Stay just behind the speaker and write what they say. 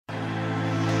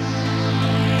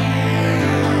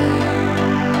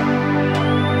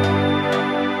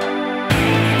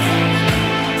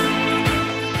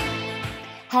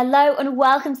Hello and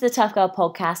welcome to the Tough Girl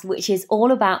podcast, which is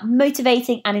all about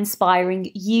motivating and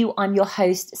inspiring you. I'm your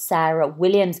host, Sarah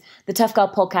Williams. The Tough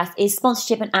Girl podcast is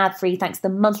sponsorship and ad-free thanks to the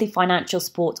monthly financial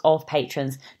support of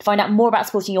patrons. To find out more about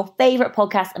supporting your favourite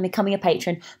podcast and becoming a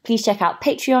patron, please check out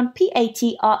Patreon,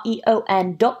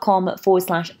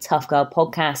 patreon.com/Tough Girl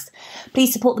podcast.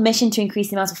 Please support the mission to increase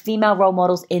the amount of female role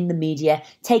models in the media.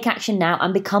 Take action now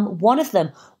and become one of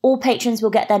them. All patrons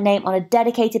will get their name on a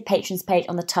dedicated patrons page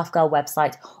on the Tough Girl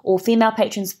website. All female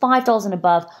patrons $5 and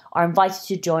above are invited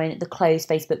to join the closed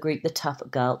Facebook group, the Tough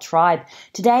Girl Tribe.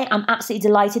 Today, I'm absolutely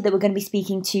delighted that we're going to be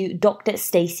speaking to Dr.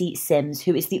 Stacy Sims,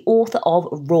 who is the author of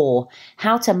Raw,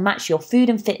 How to Match Your Food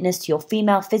and Fitness to Your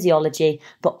Female Physiology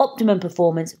for Optimum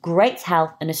Performance, Great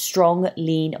Health, and a Strong,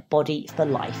 Lean Body for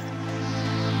Life.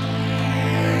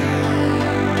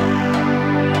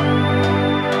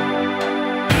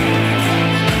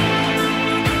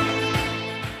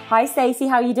 Hi, Stacy.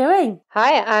 How are you doing?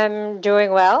 Hi, I'm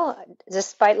doing well.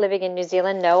 Despite living in New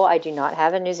Zealand, no, I do not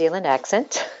have a New Zealand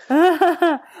accent.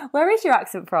 Where is your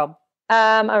accent from?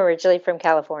 I'm originally from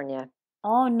California.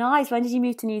 Oh, nice. When did you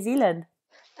move to New Zealand?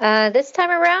 This time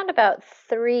around, about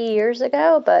 3 years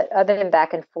ago, but I've been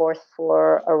back and forth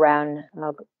for around,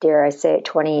 dare I say it,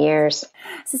 20 years.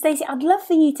 So, Stacey, I'd love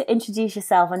for you to introduce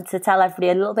yourself and to tell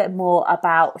everybody a little bit more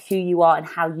about who you are and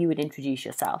how you would introduce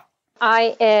yourself.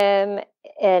 I am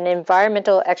an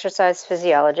environmental exercise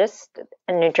physiologist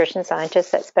and nutrition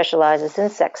scientist that specializes in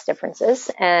sex differences.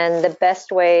 And the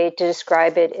best way to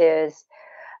describe it is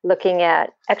looking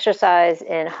at exercise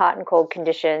in hot and cold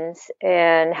conditions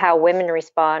and how women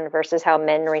respond versus how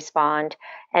men respond,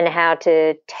 and how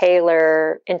to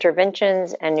tailor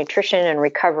interventions and nutrition and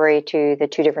recovery to the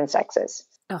two different sexes.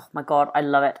 Oh my God, I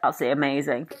love it. Absolutely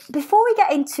amazing. Before we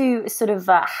get into sort of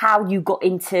how you got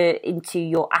into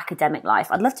your academic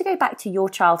life, I'd love to go back to your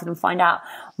childhood and find out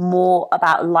more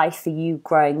about life for you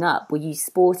growing up. Were you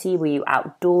sporty? Were you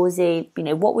outdoorsy? You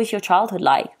know, what was your childhood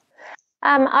like?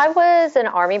 I was an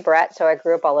Army brat, so I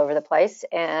grew up all over the place,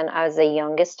 and I was the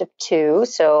youngest of two,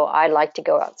 so I liked to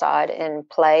go outside and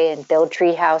play and build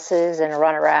tree houses and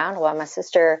run around while my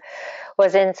sister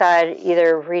was inside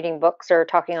either reading books or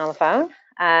talking on the phone.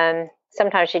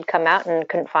 Sometimes she'd come out and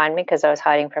couldn't find me because I was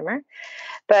hiding from her.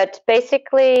 But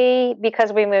basically,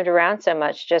 because we moved around so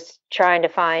much, just trying to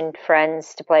find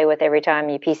friends to play with every time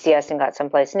you PCS and got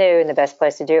someplace new, and the best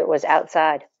place to do it was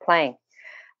outside playing.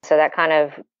 So that kind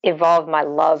of evolved my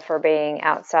love for being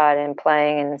outside and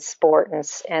playing and sport and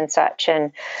such,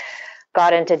 and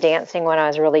got into dancing when I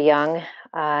was really young.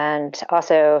 And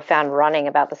also found running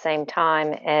about the same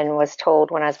time, and was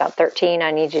told when I was about 13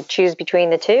 I needed to choose between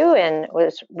the two, and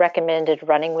was recommended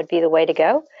running would be the way to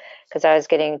go because I was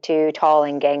getting too tall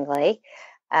and gangly.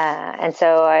 And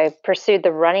so I pursued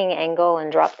the running angle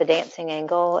and dropped the dancing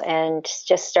angle and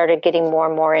just started getting more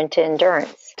and more into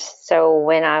endurance. So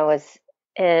when I was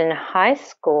in high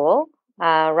school,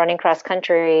 running cross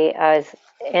country, I was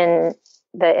in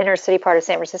the inner city part of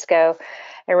San Francisco,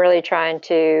 and really trying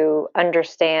to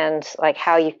understand like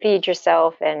how you feed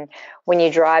yourself. And when you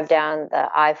drive down the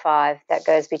I-5 that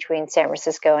goes between San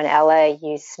Francisco and LA,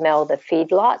 you smell the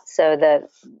feedlot. So the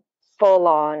full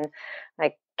on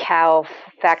like cow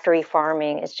factory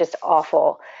farming is just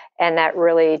awful. And that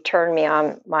really turned me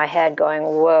on my head going,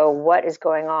 whoa, what is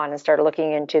going on? And started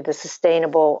looking into the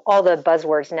sustainable, all the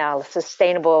buzzwords now,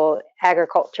 sustainable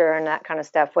agriculture and that kind of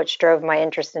stuff, which drove my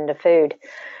interest into food.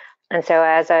 And so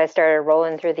as I started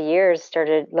rolling through the years,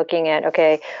 started looking at,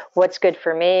 okay, what's good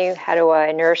for me? How do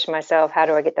I nourish myself? How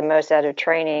do I get the most out of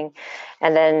training?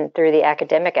 And then through the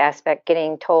academic aspect,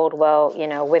 getting told, well, you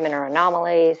know, women are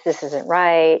anomalies. This isn't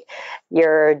right.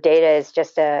 Your data is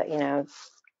just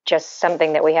just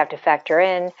something that we have to factor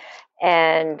in.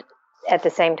 And at the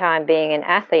same time, being an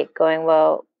athlete going,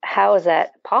 well, how is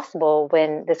that possible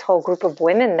when this whole group of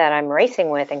women that I'm racing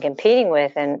with and competing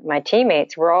with and my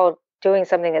teammates, we're all doing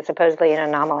something that's supposedly an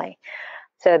anomaly.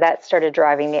 So that started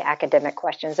driving the academic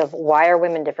questions of why are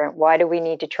women different? Why do we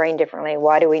need to train differently?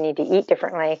 Why do we need to eat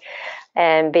differently?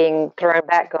 And being thrown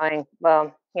back going,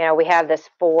 well, you know, we have this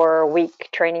 4-week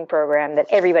training program that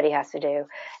everybody has to do.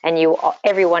 And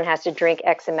everyone has to drink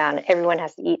X amount and everyone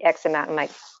has to eat X amount. I'm like,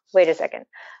 wait a second.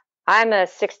 I'm a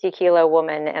 60-kilo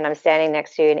woman and I'm standing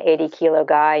next to an 80-kilo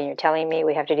guy and you're telling me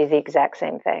we have to do the exact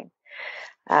same thing.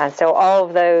 So all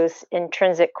of those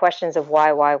intrinsic questions of why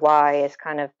has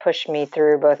kind of pushed me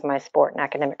through both my sport and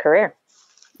academic career.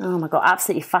 Oh my God,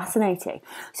 absolutely fascinating.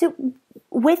 So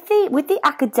With the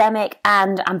academic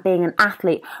and being an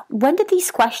athlete, when did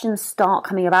these questions start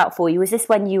coming about for you? Was this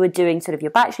when you were doing sort of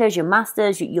your bachelor's, your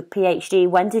master's, your PhD?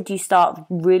 When did you start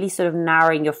really sort of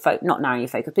narrowing your not narrowing your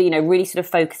focus, but really sort of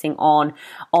focusing on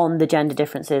the gender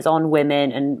differences, on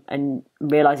women, and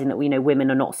realizing that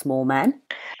women are not small men?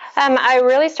 I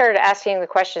really started asking the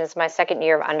questions my second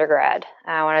year of undergrad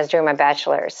when I was doing my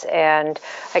bachelor's. And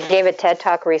I gave a TED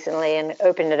Talk recently and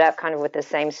opened it up kind of with the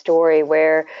same story,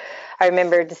 where I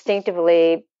remember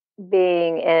distinctively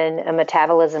being in a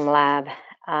metabolism lab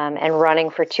and running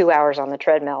for 2 hours on the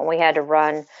treadmill. And we had to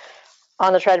run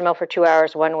on the treadmill for 2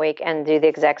 hours one week and do the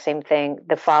exact same thing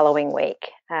the following week.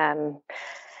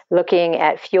 Looking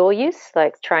at fuel use,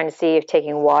 like trying to see if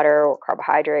taking water or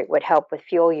carbohydrate would help with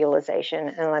fuel utilization.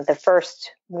 And like the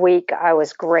first week, I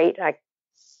was great. I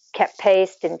kept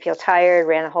pace, didn't feel tired,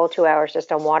 ran the whole 2 hours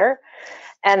just on water.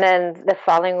 And then the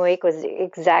following week was the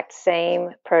exact same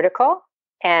protocol.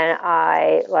 And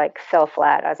I fell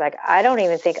flat. I was like, I don't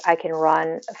even think I can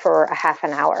run for a half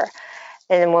an hour.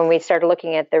 And then when we started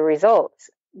looking at the results,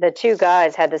 the two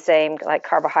guys had the same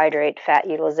carbohydrate fat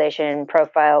utilization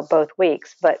profile both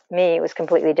weeks, but me, it was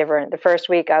completely different. The first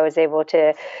week I was able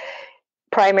to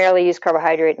primarily use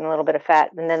carbohydrate and a little bit of fat.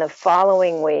 And then the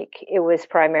following week, it was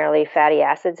primarily fatty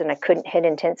acids and I couldn't hit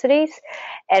intensities.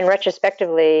 And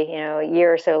retrospectively, a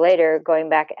year or so later, going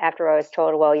back after I was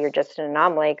told, well, you're just an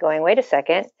anomaly, going, wait a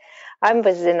second. I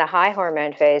was in the high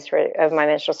hormone phase of my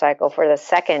menstrual cycle for the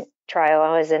second trial.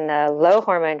 I was in the low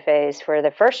hormone phase for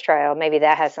the first trial. Maybe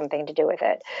that has something to do with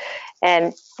it.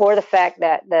 And for the fact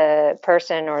that the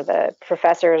person or the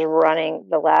professors running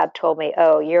the lab told me,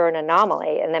 oh, you're an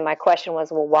anomaly. And then my question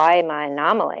was, well, why am I an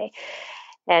anomaly?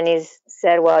 And he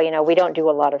said, well, we don't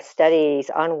do a lot of studies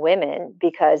on women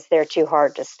because they're too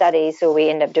hard to study. So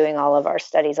we end up doing all of our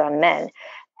studies on men.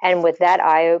 And with that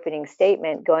eye-opening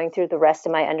statement, going through the rest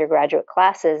of my undergraduate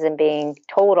classes and being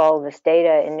told all of this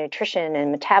data in nutrition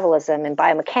and metabolism and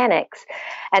biomechanics,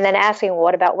 and then asking,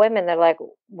 what about women? They're like,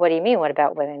 what do you mean, what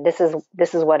about women? This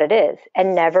is what it is,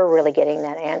 and never really getting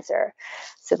that answer.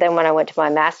 So then when I went to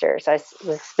my master's, I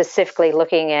was specifically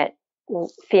looking at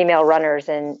female runners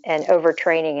and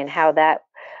overtraining and how that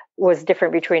was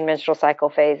different between menstrual cycle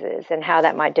phases and how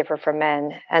that might differ from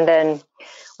men. And then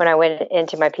when I went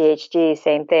into my PhD,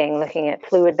 same thing, looking at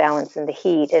fluid balance in the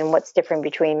heat and what's different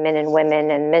between men and women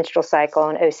and menstrual cycle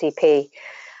and OCP.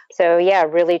 So yeah,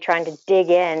 really trying to dig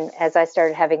in as I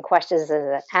started having questions as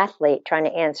an athlete, trying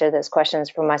to answer those questions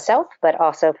for myself, but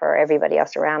also for everybody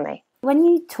else around me. When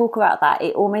you talk about that,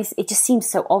 it just seems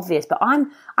so obvious, but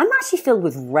I'm actually filled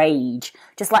with rage.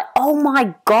 Just like, oh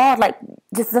my God,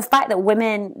 just the fact that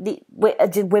women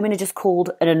are just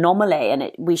called an anomaly,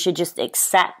 and we should just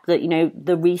accept that,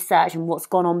 the research and what's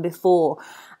gone on before.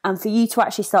 And for you to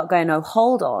actually start going, oh,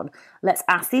 hold on, let's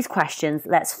ask these questions,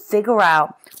 let's figure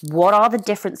out what are the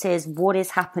differences, what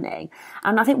is happening.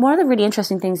 And I think one of the really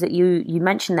interesting things that you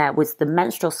mentioned there was the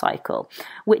menstrual cycle,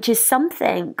 which is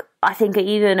something, I think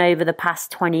even over the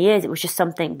past 20 years, it was just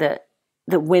something that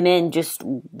women just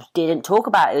didn't talk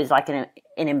about. It was like an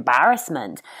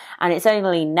embarrassment. And it's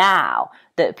only now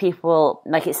that people,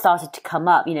 it started to come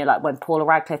up, like when Paula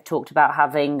Radcliffe talked about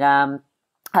having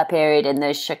her period in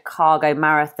the Chicago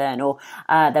Marathon, or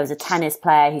there was a tennis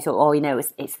player who thought, oh,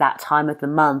 it's that time of the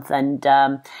month, and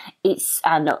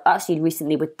and actually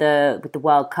recently with the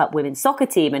World Cup women's soccer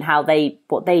team and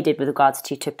what they did with regards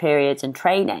to periods and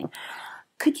training.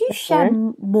 Could you share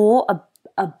more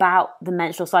about the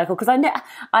menstrual cycle? Because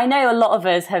I know a lot of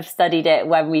us have studied it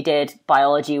when we did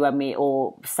biology,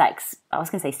 or sex. I was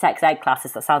going to say sex ed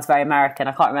classes. That sounds very American.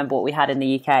 I can't remember what we had in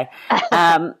the UK.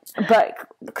 But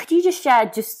could you just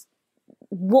share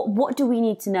what do we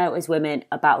need to know as women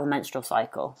about the menstrual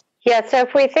cycle? Yeah, so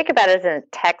if we think about it as a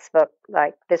textbook,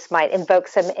 this might invoke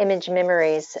some image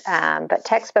memories, but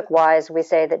textbook-wise, we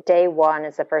say that day 1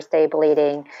 is the first day of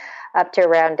bleeding, up to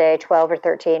around day 12 or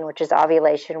 13, which is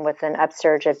ovulation with an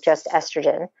upsurge of just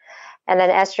estrogen. And then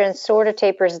estrogen sort of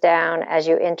tapers down as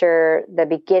you enter the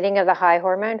beginning of the high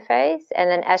hormone phase,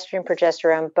 and then estrogen and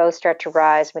progesterone both start to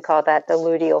rise. We call that the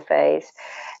luteal phase.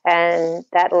 And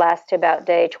that lasts to about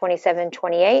day 27,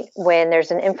 28, when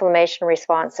there's an inflammation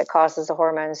response that causes the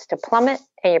hormones to plummet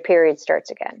and your period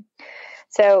starts again.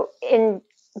 So in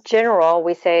general,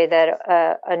 we say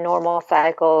that a normal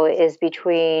cycle is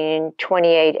between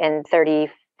 28 and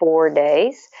 34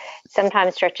 days,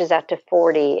 sometimes stretches out to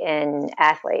 40 in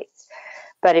athletes.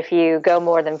 But if you go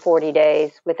more than 40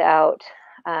 days without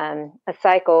a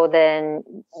cycle, then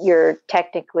you're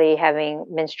technically having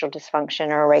menstrual dysfunction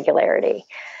or irregularity.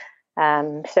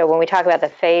 So when we talk about the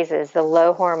phases, the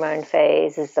low hormone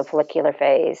phase is the follicular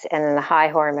phase, and then the high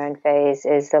hormone phase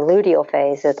is the luteal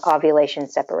phase with ovulation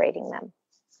separating them.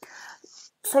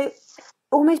 So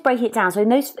almost break it down. So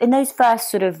in those first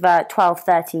sort of 12,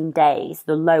 13 days,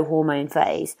 the low hormone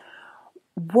phase,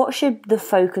 what should the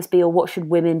focus be, or what should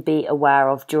women be aware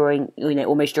of during,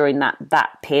 almost during that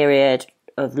period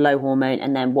of low hormone,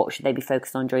 and then what should they be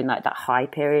focused on during that high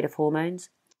period of hormones?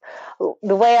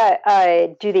 The way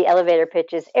I do the elevator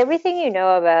pitch is everything you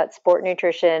know about sport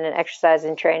nutrition and exercise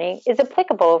and training is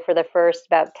applicable for the first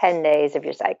about 10 days of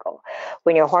your cycle,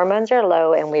 when your hormones are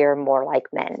low and we are more like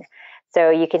men.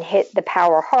 So you can hit the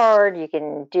power hard, you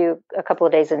can do a couple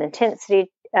of days of intensity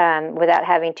without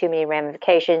having too many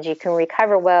ramifications. You can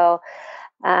recover well,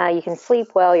 you can sleep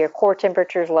well, your core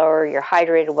temperature is lower, you're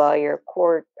hydrated well,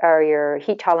 your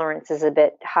heat tolerance is a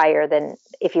bit higher than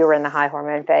if you were in the high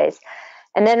hormone phase.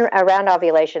 And then around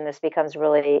ovulation, this becomes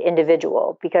really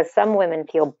individual, because some women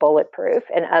feel bulletproof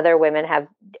and other women have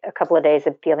a couple of days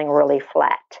of feeling really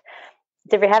flat.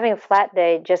 So if you're having a flat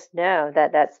day, just know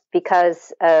that that's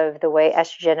because of the way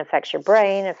estrogen affects your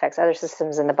brain, affects other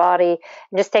systems in the body.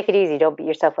 And just take it easy. Don't beat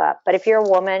yourself up. But if you're a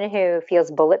woman who feels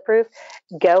bulletproof,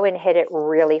 go and hit it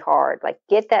really hard. Like,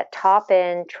 get that top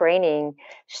end training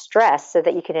stress so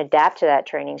that you can adapt to that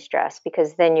training stress,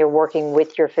 because then you're working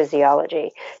with your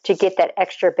physiology to get that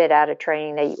extra bit out of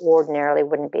training that you ordinarily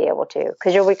wouldn't be able to,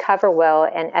 because you'll recover well,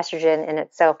 and estrogen in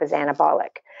itself is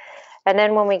anabolic. And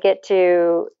then when we get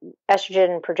to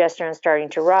estrogen and progesterone starting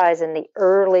to rise in the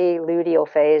early luteal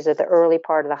phase, or the early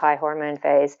part of the high hormone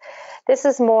phase, this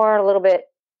is more a little bit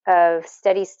of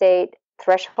steady state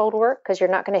threshold work, because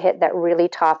you're not going to hit that really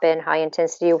top end high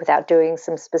intensity without doing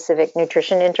some specific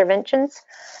nutrition interventions.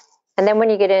 And then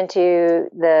when you get into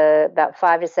the about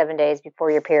 5 to 7 days before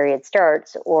your period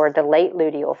starts, or the late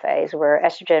luteal phase, where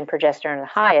estrogen and progesterone are the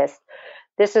highest,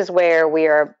 this is where we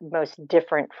are most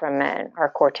different from men. Our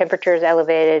core temperature is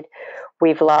elevated.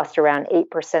 We've lost around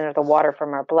 8% of the water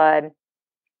from our blood.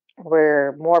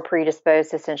 We're more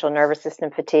predisposed to central nervous system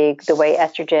fatigue, the way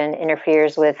estrogen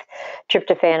interferes with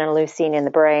tryptophan and leucine in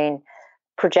the brain.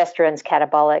 Progesterone's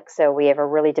catabolic, so we have a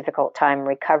really difficult time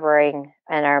recovering,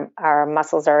 and our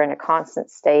muscles are in a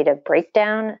constant state of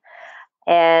breakdown.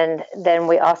 And then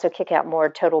we also kick out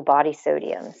more total body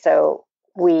sodium. So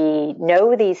we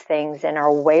know these things and are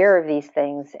aware of these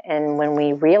things. And when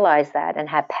we realize that and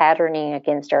have patterning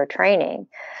against our training,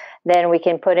 then we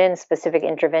can put in specific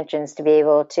interventions to be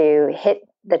able to hit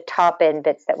the top end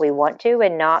bits that we want to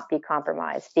and not be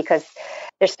compromised. Because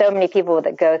there's so many people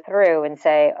that go through and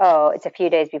say, oh, it's a few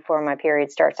days before my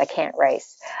period starts, I can't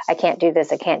race, I can't do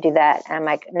this, I can't do that. And I'm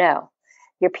like, no,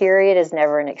 your period is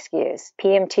never an excuse.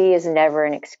 PMT is never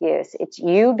an excuse. It's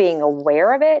you being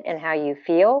aware of it and how you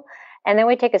feel. And then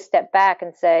we take a step back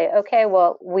and say, okay,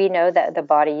 well, we know that the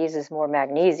body uses more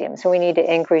magnesium, so we need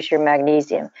to increase your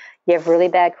magnesium. You have really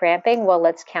bad cramping? Well,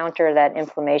 let's counter that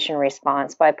inflammation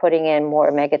response by putting in more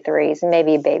omega-3s and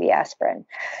maybe baby aspirin.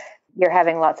 You're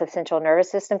having lots of central nervous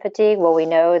system fatigue. Well, we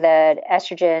know that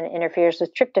estrogen interferes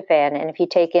with tryptophan, and if you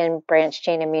take in branched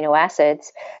chain amino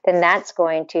acids, then that's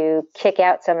going to kick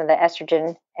out some of the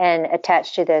estrogen and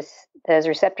attach to those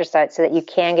receptor sites so that you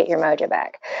can get your mojo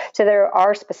back. So there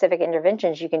are specific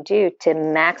interventions you can do to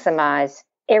maximize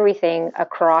everything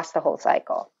across the whole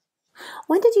cycle.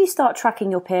 When did you start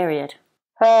tracking your period?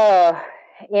 Oh,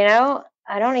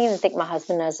 I don't even think my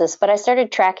husband knows this, but I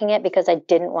started tracking it because I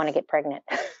didn't want to get pregnant.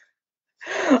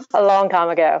 A long time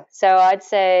ago. So I'd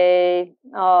say,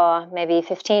 maybe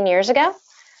 15 years ago.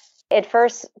 It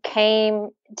first came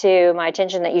to my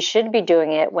attention that you should be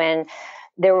doing it when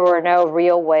there were no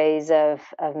real ways of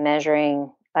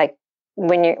measuring, like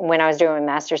when I was doing my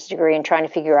master's degree and trying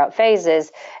to figure out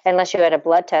phases, unless you had a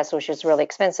blood test, which was really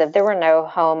expensive, there were no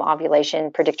home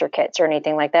ovulation predictor kits or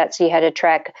anything like that. So you had to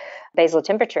track basal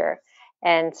temperature.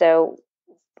 And so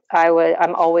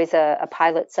I'm always a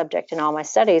pilot subject in all my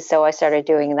studies, so I started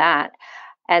doing that.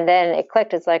 And then it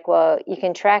clicked. It's like, well, you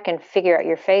can track and figure out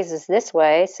your phases this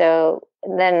way. So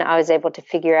then I was able to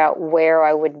figure out where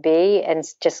I would be and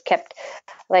just kept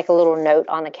like a little note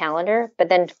on the calendar. But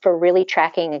then for really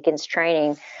tracking against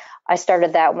training, I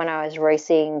started that when I was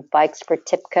racing bikes for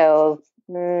TIPCO,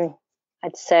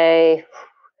 I'd say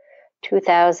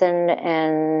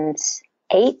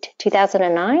 2008,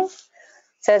 2009.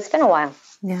 So it's been a while.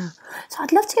 Yeah. So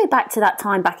I'd love to go back to that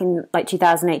time back in like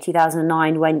 2008,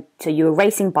 2009 when you were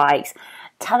racing bikes.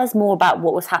 Tell us more about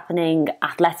what was happening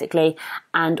athletically.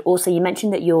 And also you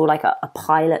mentioned that you're like a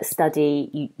pilot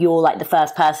study. You're like the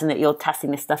first person that you're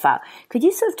testing this stuff out. Could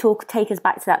you sort of take us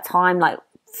back to that time, like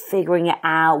figuring it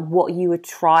out, what you were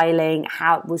trialing,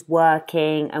 how it was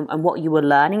working, and what you were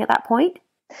learning at that point?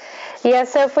 Yeah,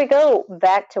 so if we go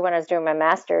back to when I was doing my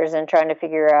master's and trying to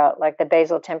figure out like the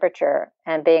basal temperature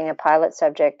and being a pilot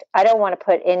subject, I don't want to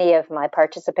put any of my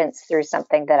participants through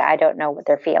something that I don't know what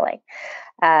they're feeling.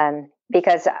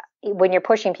 Because when you're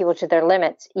pushing people to their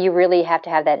limits, you really have to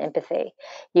have that empathy.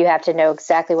 You have to know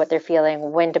exactly what they're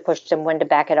feeling, when to push them, when to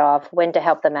back it off, when to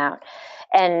help them out,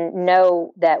 and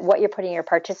know that what you're putting your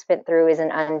participant through is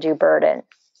an undue burden.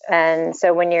 And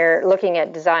so when you're looking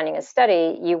at designing a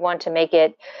study, you want to make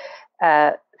it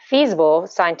feasible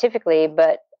scientifically,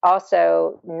 but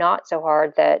also not so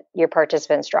hard that your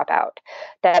participants drop out.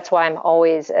 That's why I'm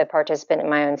always a participant in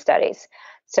my own studies.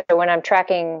 So when I'm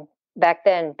tracking back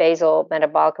then basal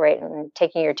metabolic rate and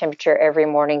taking your temperature every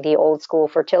morning, the old school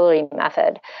fertility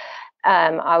method,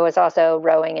 I was also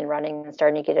rowing and running and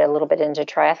starting to get a little bit into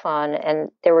triathlon.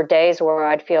 And there were days where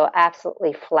I'd feel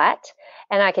absolutely flat,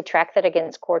 and I could track that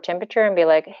against core temperature and be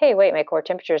like, hey, wait, my core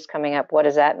temperature is coming up. What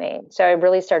does that mean? So I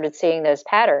really started seeing those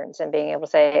patterns and being able to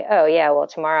say, oh, yeah, well,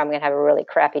 tomorrow I'm going to have a really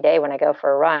crappy day when I go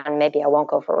for a run. Maybe I won't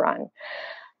go for a run.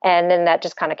 And then that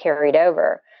just kind of carried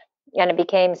over. And it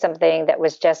became something that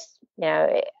was just,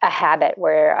 a habit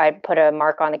where I put a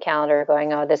mark on the calendar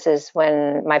going, oh, this is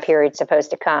when my period's supposed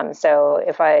to come. So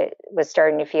if I was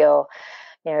starting to feel,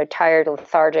 tired,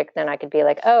 lethargic, then I could be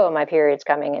like, oh, my period's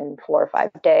coming in 4 or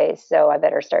 5 days. So I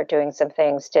better start doing some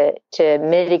things to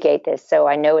mitigate this. So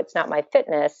I know it's not my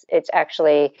fitness. It's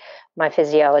actually my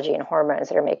physiology and hormones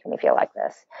that are making me feel like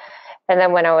this. And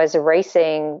then when I was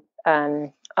racing,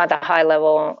 at the high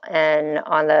level and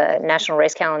on the national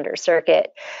race calendar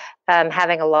circuit,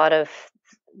 having a lot of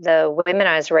the women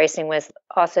I was racing with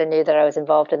also knew that I was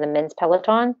involved in the men's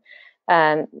peloton,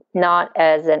 not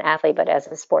as an athlete, but as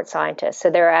a sports scientist. So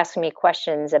they were asking me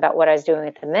questions about what I was doing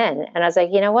with the men. And I was like,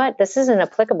 you know what? This isn't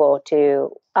applicable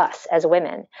to us as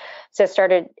women. So I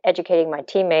started educating my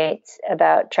teammates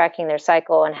about tracking their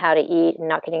cycle and how to eat and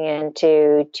not getting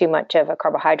into too much of a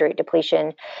carbohydrate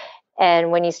depletion.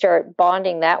 And when you start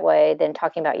bonding that way, then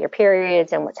talking about your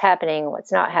periods and what's happening and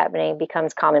what's not happening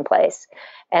becomes commonplace.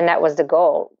 And that was the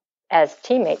goal as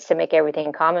teammates, to make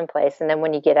everything commonplace. And then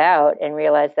when you get out and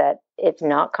realize that it's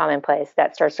not commonplace,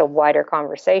 that starts a wider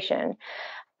conversation.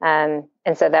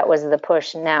 And so that was the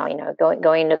push now,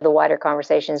 going into the wider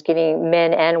conversations, getting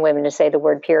men and women to say the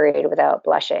word period without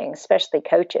blushing, especially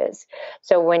coaches.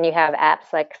 So when you have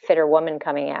apps like Fitter Woman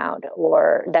coming out,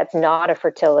 or that's not a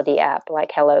fertility app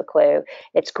like Hello Clue,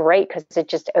 it's great because it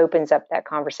just opens up that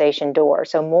conversation door.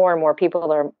 So more and more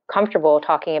people are comfortable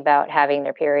talking about having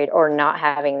their period or not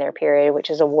having their period,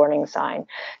 which is a warning sign.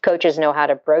 Coaches know how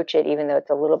to broach it, even though it's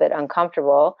a little bit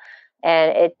uncomfortable.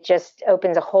 And it just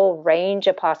opens a whole range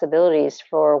of possibilities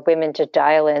for women to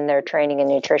dial in their training and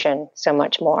nutrition so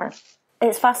much more.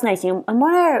 It's fascinating. And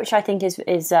one area which I think is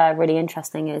really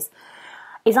interesting is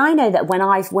I know that when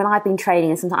I've been training,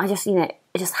 and sometimes I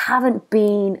just haven't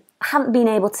been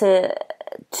able to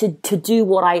do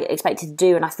what I expected to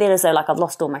do, and I feel as though like I've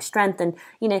lost all my strength, and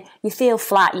you feel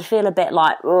flat, you feel a bit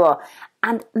like ugh.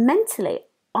 And mentally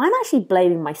I'm actually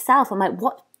blaming myself. I'm like,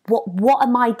 what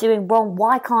am I doing wrong?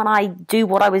 Why can't I do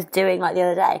what I was doing like the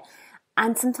other day?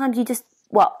 And sometimes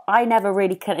I never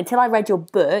really until I read your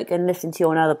book and listened to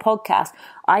your other podcast,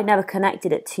 I never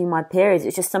connected it to my periods.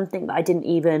 It's just something that I didn't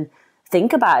even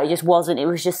think about. It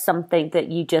was just something that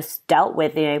you just dealt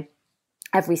with,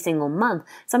 every single month.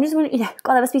 So I'm just wondering,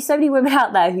 God, there must be so many women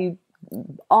out there who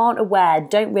aren't aware,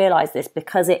 don't realize this,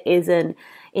 because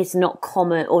it's not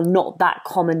common, or not that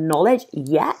common knowledge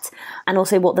yet, and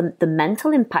also what the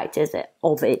mental impact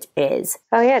of it is.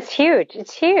 Oh yeah, it's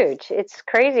huge. It's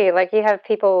crazy. Like you have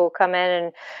people come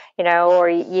in and or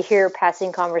you hear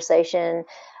passing conversation,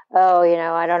 oh,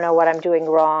 I don't know what I'm doing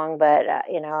wrong, but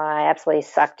I absolutely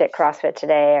sucked at CrossFit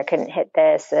today. I couldn't hit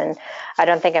this, and I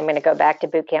don't think I'm going to go back to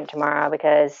boot camp tomorrow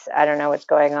because I don't know what's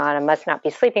going on. I must not be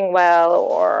sleeping well,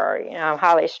 or I'm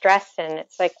highly stressed. And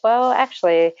it's like, well,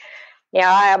 actually,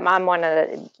 I'm one of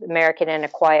the American in a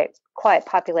quiet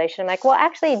population. I'm like, well,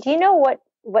 actually, do you know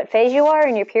what phase you are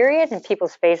in your period? And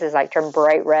people's faces like turn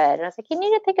bright red. And I was like, you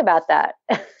need to think about that.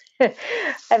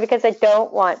 Because I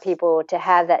don't want people to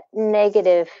have that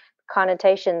negative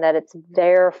connotation that it's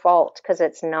their fault, because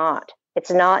it's not.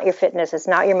 It's not your fitness. It's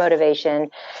not your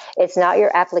motivation. It's not your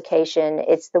application.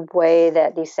 It's the way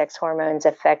that these sex hormones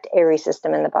affect every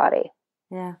system in the body.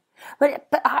 Yeah. But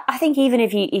I think even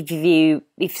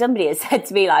if somebody had said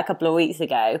to me like a couple of weeks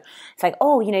ago, it's like,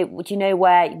 oh, do you know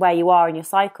where you are in your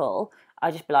cycle?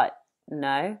 I'd just be like,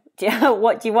 no.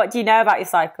 What do you know about your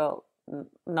cycle?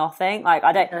 nothing. Like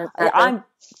I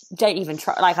don't even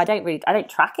try. Like I don't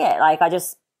track it. Like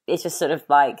it's just sort of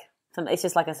like. It's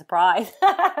just like a surprise.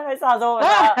 It sounds almost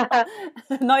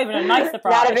not even a nice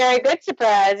surprise. Not a very good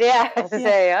surprise, yeah.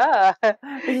 Say,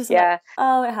 it's just like,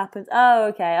 oh, it happens. Oh,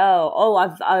 okay.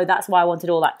 That's why I wanted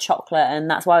all that chocolate,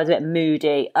 and that's why I was a bit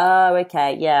moody. Oh,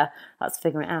 okay, yeah. Let's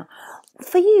figure it out.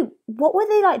 For you, what were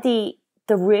the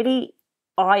really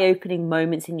eye-opening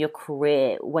moments in your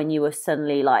career when you were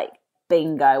suddenly like,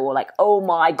 bingo, or like, oh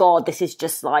my God, this is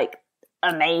just like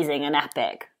amazing and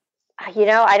epic?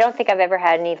 I don't think I've ever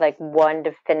had any like one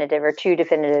definitive or two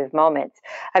definitive moments.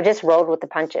 I've just rolled with the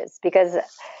punches because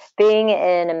being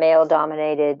in a male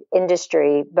dominated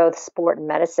industry, both sport and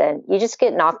medicine, you just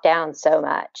get knocked down so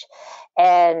much.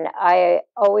 And I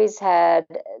always had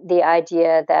the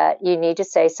idea that you need to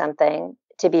say something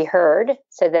to be heard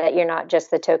so that you're not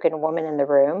just the token woman in the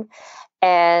room.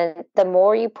 And the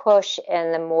more you push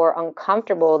and the more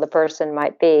uncomfortable the person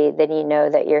might be, then you know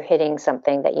that you're hitting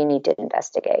something that you need to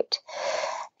investigate.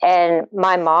 And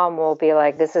my mom will be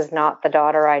like, this is not the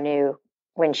daughter I knew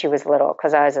when she was little,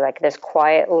 because I was like this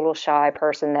quiet little shy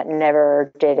person that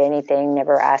never did anything,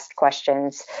 never asked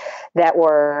questions that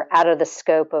were out of the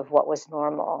scope of what was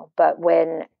normal. But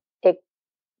when it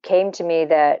came to me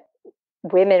that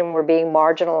women were being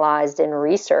marginalized in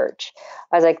research,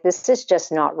 I was like, this is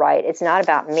just not right. It's not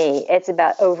about me. It's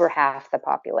about over half the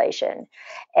population.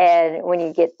 And when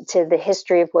you get to the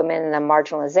history of women, the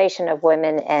marginalization of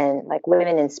women, and like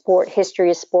women in sport, history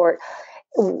of sport,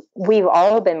 we've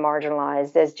all been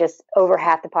marginalized as just over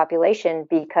half the population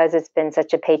because it's been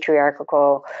such a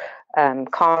patriarchal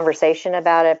conversation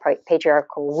about it,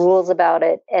 patriarchal rules about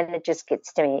it. And it just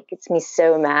gets me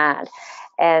so mad.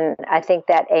 And I think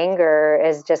that anger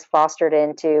is just fostered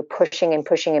into pushing and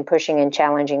pushing and pushing and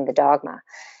challenging the dogma.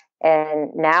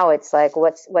 And now it's like,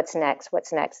 what's next?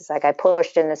 What's next? It's like I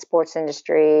pushed in the sports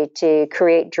industry to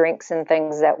create drinks and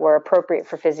things that were appropriate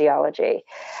for physiology.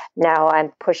 Now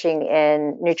I'm pushing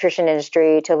in nutrition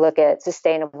industry to look at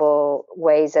sustainable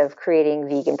ways of creating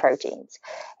vegan proteins,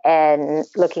 and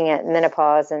looking at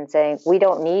menopause and saying we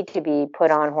don't need to be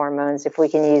put on hormones if we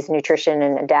can use nutrition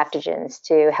and adaptogens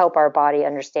to help our body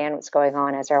understand what's going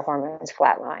on as our hormones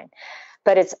flatline.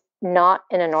 But it's not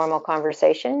in a normal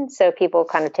conversation. So people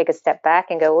kind of take a step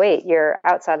back and go, wait, you're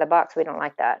outside the box. We don't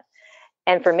like that.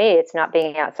 And for me, it's not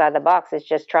being outside the box. It's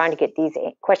just trying to get these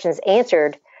questions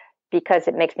answered because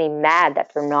it makes me mad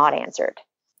that they're not answered.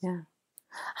 Yeah.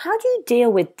 How do you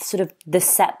deal with sort of the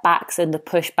setbacks and the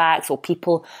pushbacks, or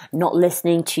people not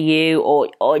listening to you, or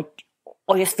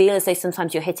just feel as though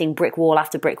sometimes you're hitting brick wall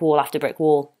after brick wall after brick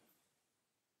wall?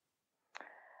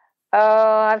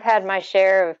 Oh, I've had my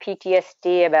share of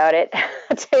PTSD about it.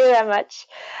 I'll tell you that much.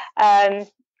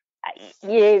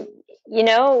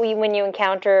 When you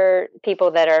encounter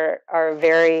people that are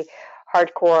very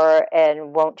hardcore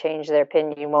and won't change their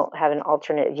opinion, won't have an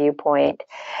alternate viewpoint,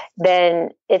 then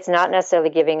it's not necessarily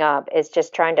giving up. It's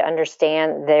just trying to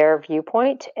understand their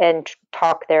viewpoint and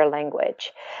talk their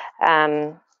language.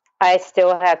 I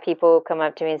still have people come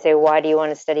up to me and say, why do you want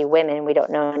to study women? We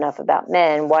don't know enough about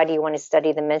men. Why do you want to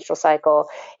study the menstrual cycle?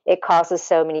 It causes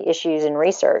so many issues in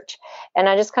research. And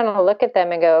I just kind of look at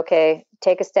them and go, okay,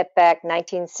 take a step back,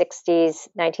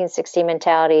 1960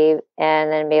 mentality,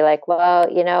 and then be like, well,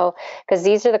 because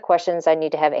these are the questions I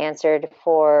need to have answered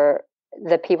for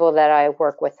the people that I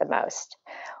work with the most.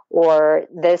 Or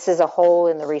this is a hole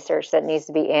in the research that needs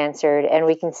to be answered. And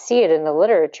we can see it in the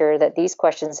literature that these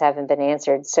questions haven't been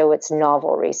answered. So it's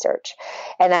novel research.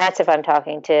 And that's if I'm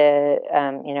talking to,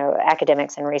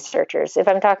 academics and researchers. If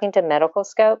I'm talking to medical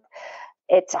scope,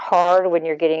 it's hard when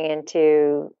you're getting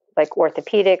into like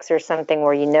orthopedics or something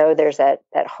where there's that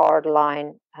hard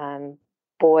line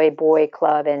boy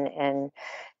club and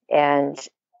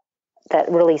that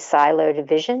really siloed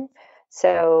vision.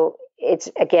 So it's,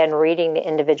 again, reading the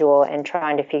individual and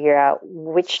trying to figure out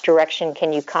which direction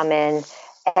can you come in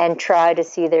and try to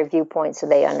see their viewpoint so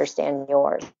they understand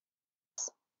yours.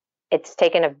 It's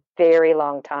taken a very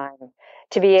long time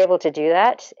to be able to do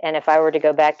that. And if I were to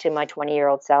go back to my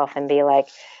 20-year-old self and be like,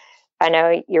 I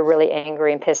know you're really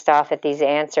angry and pissed off at these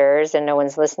answers and no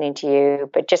one's listening to you,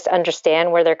 but just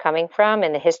understand where they're coming from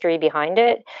and the history behind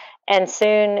it. And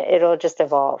soon it'll just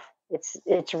evolve.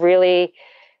 It's really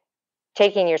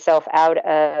taking yourself out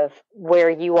of where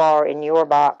you are in your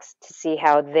box to see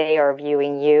how they are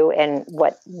viewing you and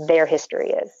what their history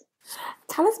is.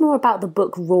 Tell us more about the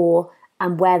book Raw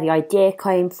and where the idea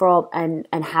came from and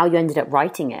how you ended up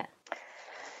writing it.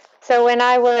 So when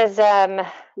I was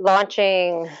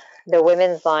launching the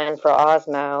women's line for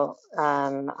Osmo,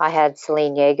 I had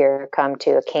Celine Yeager come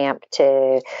to a camp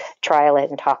to trial it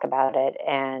and talk about it.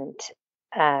 And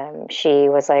she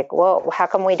was like, well, how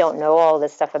come we don't know all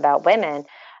this stuff about women?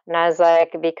 And I was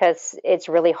like, because it's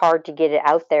really hard to get it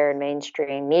out there in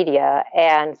mainstream media,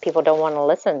 and people don't want to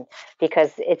listen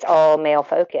because it's all male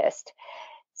focused.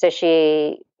 So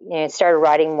she, started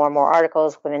writing more and more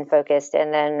articles, women focused.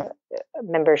 And then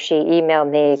remember, she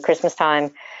emailed me Christmas time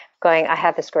going, I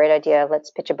have this great idea. Let's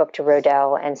pitch a book to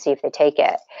Rodale and see if they take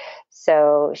it.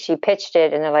 So she pitched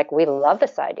it and they're like, we love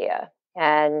this idea.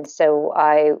 And so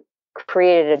I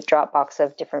created a Dropbox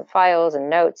of different files and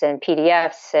notes and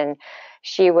PDFs, and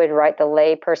she would write the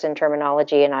layperson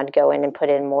terminology and I'd go in and put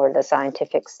in more of the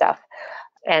scientific stuff.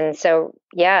 And so,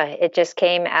 yeah, it just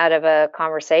came out of a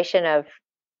conversation of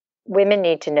women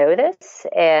need to know this,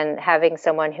 and having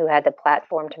someone who had the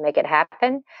platform to make it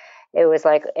happen. It was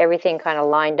like everything kind of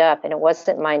lined up, and it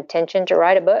wasn't my intention to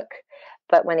write a book.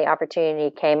 But when the opportunity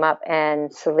came up,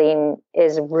 and Celine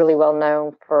is really well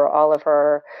known for all of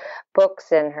her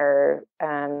books and her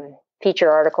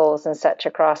feature articles and such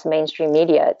across mainstream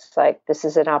media, it's like, this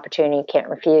is an opportunity you can't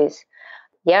refuse.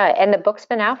 Yeah, and the book's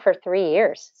been out for 3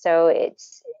 years. So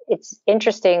it's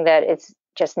interesting that it's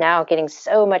just now getting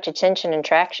so much attention and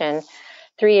traction.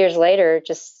 3 years later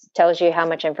just tells you how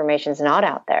much information is not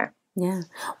out there. Yeah.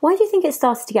 Why do you think it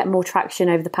started to get more traction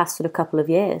over the past sort of couple of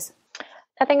years?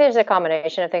 I think there's a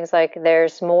combination of things. Like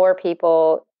there's more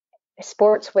people,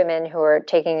 sports women, who are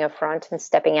taking a front and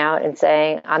stepping out and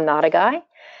saying, I'm not a guy.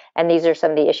 And these are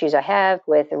some of the issues I have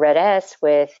with red S,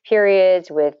 with periods,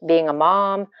 with being a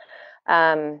mom.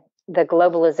 The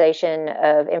globalization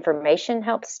of information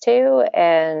helps too.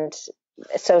 And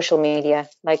social media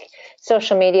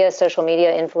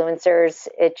influencers,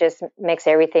 it just makes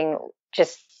everything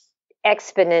just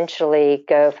exponentially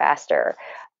go faster.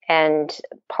 And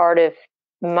part of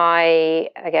my,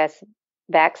 I guess,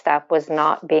 backstop was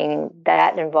not being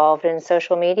that involved in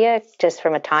social media, just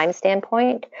from a time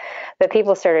standpoint. But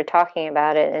people started talking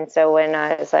about it. And so when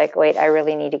I was like, wait, I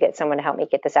really need to get someone to help me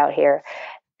get this out here,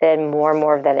 then more and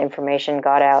more of that information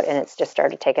got out, and it's just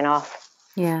started taking off.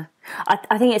 Yeah,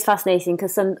 I think it's fascinating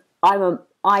because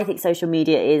I think social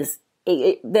media is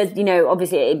there's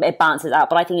obviously it balances out,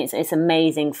 but I think it's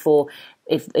amazing for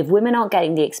if women aren't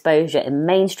getting the exposure in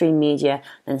mainstream media,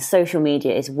 then social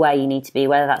media is where you need to be.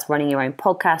 Whether that's running your own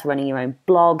podcast, running your own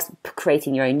blogs,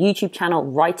 creating your own YouTube channel,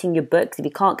 writing your books. If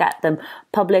you can't get them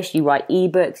published, you write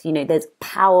ebooks. There's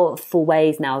powerful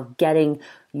ways now of getting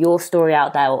your story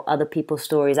out there or other people's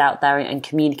stories out there and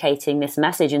communicating this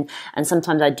message. And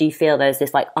sometimes I do feel there's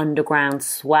this like underground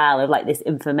swell of like this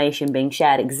information being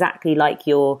shared exactly like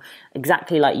your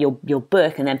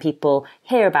book. And then people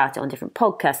hear about it on different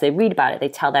podcasts. They read about it. They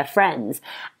tell their friends.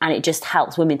 And it just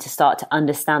helps women to start to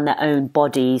understand their own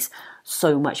bodies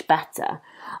so much better.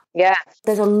 Yeah.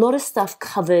 There's a lot of stuff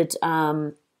covered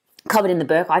in the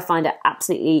book. I find it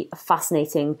absolutely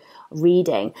fascinating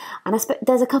reading. And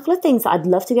there's a couple of things that I'd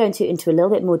love to go into a little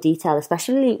bit more detail,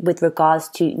 especially with regards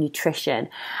to nutrition.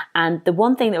 And the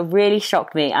one thing that really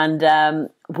shocked me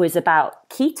was about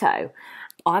keto.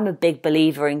 I'm a big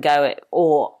believer in going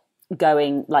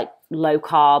like low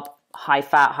carb, high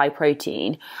fat, high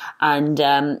protein, and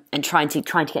trying to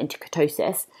get into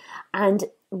ketosis. And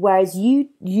whereas you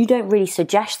don't really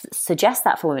suggest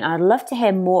that for women. I'd love to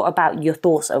hear more about your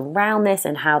thoughts around this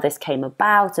and how this came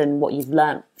about and what you've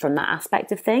learned from that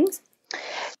aspect of things.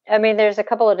 I mean, there's a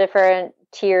couple of different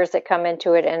tiers that come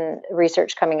into it, and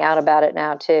research coming out about it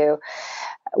now too.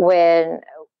 When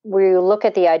we look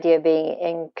at the idea of being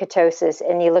in ketosis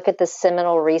and you look at the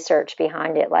seminal research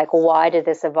behind it, like why did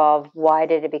this evolve? Why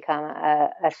did it become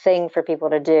a thing for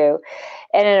people to do?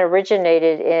 And it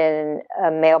originated in a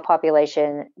male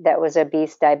population that was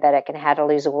obese, diabetic, and had to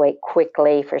lose weight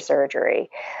quickly for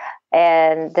surgery.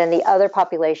 And then the other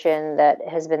population that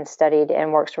has been studied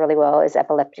and works really well is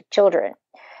epileptic children.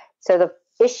 So the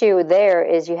issue there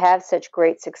is you have such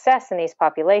great success in these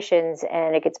populations,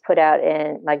 and it gets put out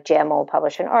in, like, JAMA will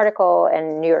publish an article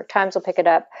and New York Times will pick it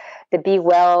up. The Be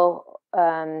Well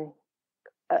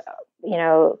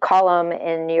column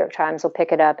in New York Times will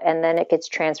pick it up, and then it gets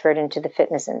transferred into the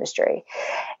fitness industry.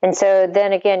 And so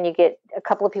then again, you get a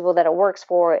couple of people that it works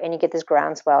for, and you get this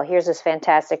groundswell. Here's this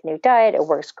fantastic new diet. It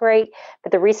works great,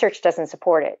 but the research doesn't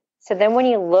support it. So then when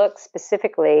you look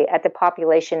specifically at the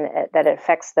population that it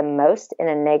affects the most in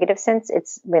a negative sense,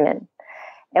 it's women.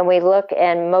 And we look,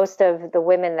 and most of the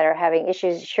women that are having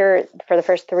issues, sure, for the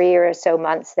first 3 or so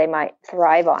months, they might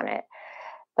thrive on it.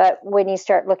 But when you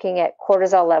start looking at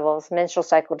cortisol levels, menstrual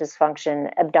cycle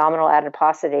dysfunction, abdominal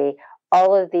adiposity,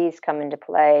 all of these come into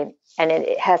play, and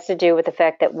it has to do with the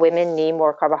fact that women need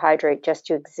more carbohydrate just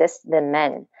to exist than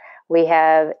men. We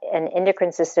have an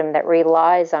endocrine system that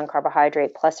relies on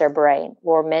carbohydrate plus our brain,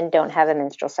 where men don't have a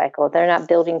menstrual cycle. They're not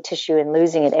building tissue and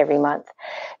losing it every month.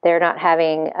 They're not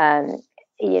having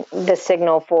the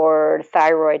signal for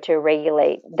thyroid to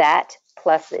regulate that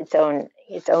plus its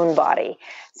own body.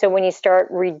 So when you start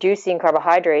reducing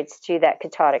carbohydrates to that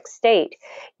ketotic state,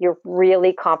 you're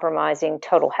really compromising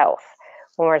total health.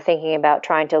 When we're thinking about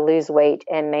trying to lose weight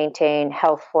and maintain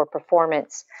health for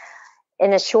performance,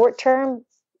 in the short term,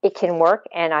 it can work,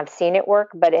 and I've seen it work,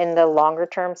 but in the longer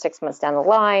term, 6 months down the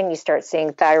line, you start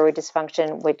seeing thyroid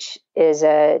dysfunction, which is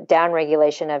a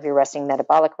downregulation of your resting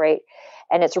metabolic rate,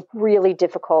 and it's really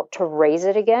difficult to raise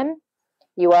it again.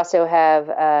 You also have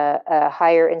a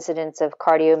higher incidence of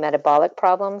cardiometabolic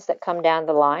problems that come down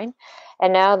the line.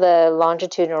 And now the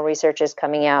longitudinal research is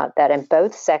coming out that in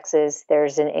both sexes,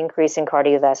 there's an increase in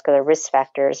cardiovascular risk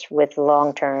factors with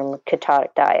long-term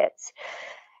ketotic diets.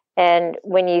 And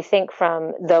when you think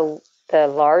from the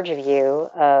large view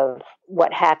of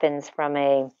what happens from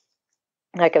a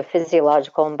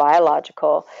physiological and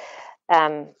biological,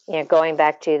 going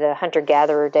back to the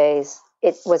hunter-gatherer days,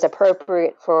 it was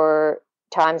appropriate for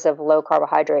times of low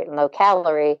carbohydrate and low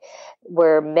calorie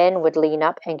where men would lean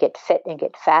up and get fit and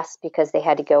get fast because they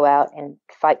had to go out and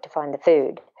fight to find the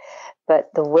food. But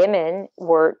the women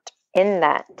weren't in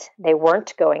that. They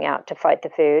weren't going out to fight the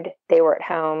food. They were at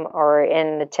home or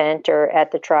in the tent or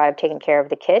at the tribe taking care of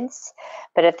the kids.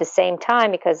 But at the same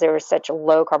time, because there was such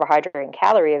low carbohydrate and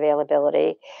calorie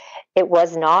availability, it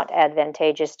was not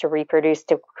advantageous to reproduce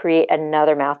to create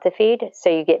another mouth to feed. So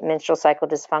you get menstrual cycle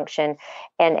dysfunction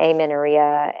and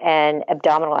amenorrhea and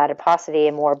abdominal adiposity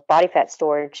and more body fat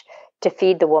storage to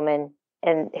feed the woman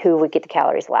and who would get the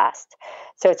calories last.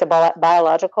 So it's a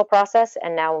biological process.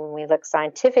 And now when we look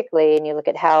scientifically and you look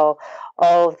at how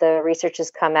all of the research has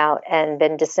come out and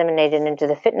been disseminated into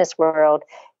the fitness world,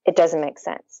 it doesn't make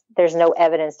sense. There's no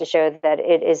evidence to show that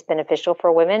it is beneficial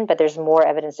for women, but there's more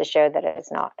evidence to show that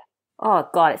it's not. Oh,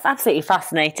 God, it's absolutely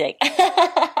fascinating.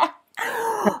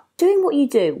 Doing what you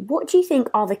do, what do you think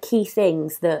are the key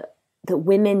things that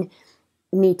women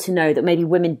need to know that maybe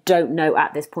women don't know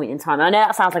at this point in time? I know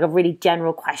that sounds like a really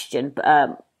general question,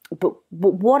 but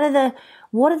what are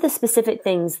the specific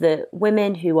things that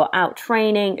women who are out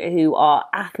training, who are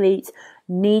athletes,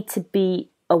 need to be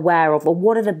aware of, or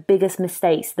what are the biggest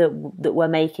mistakes that we're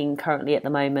making currently at the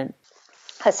moment?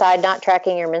 Aside not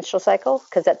tracking your menstrual cycle,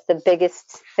 because that's the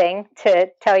biggest thing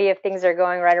to tell you if things are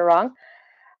going right or wrong.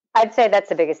 I'd say that's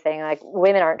the biggest thing. Like,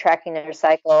 women aren't tracking their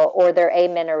cycle, or they're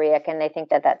amenorrheic and they think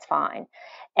that that's fine.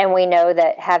 And we know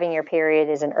that having your period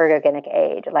is an ergogenic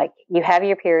aid. Like, you have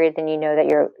your period, then you know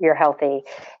that you're healthy.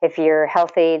 If you're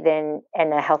healthy and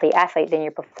a healthy athlete, then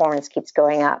your performance keeps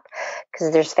going up.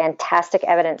 Because there's fantastic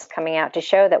evidence coming out to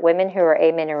show that women who are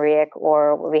amenorrheic,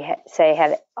 or what we say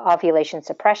have ovulation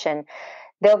suppression,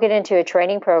 they'll get into a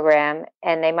training program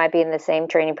and they might be in the same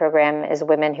training program as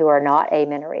women who are not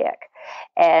amenorrheic.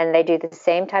 And they do the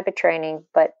same type of training,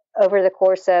 but over the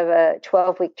course of a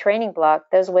 12-week training block,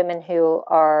 those women who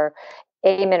are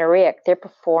amenorrheic, their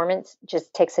performance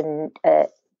just takes a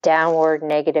downward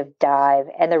negative dive,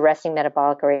 and the resting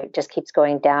metabolic rate just keeps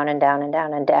going down and down and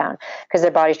down and down because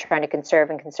their body's trying to conserve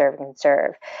and conserve and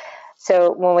conserve.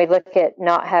 So when we look at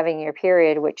not having your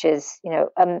period, which is,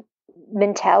 a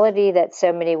mentality that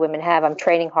so many women have, I'm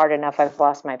training hard enough, I've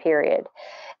lost my period.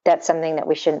 That's something that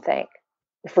we shouldn't think.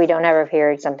 If we don't have a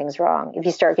period, something's wrong. If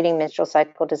you start getting menstrual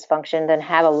cycle dysfunction, then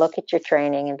have a look at your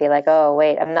training and be like, oh,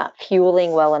 wait, I'm not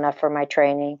fueling well enough for my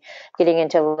training, getting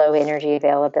into low energy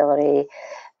availability.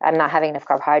 I'm not having enough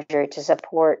carbohydrate to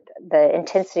support the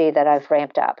intensity that I've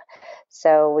ramped up.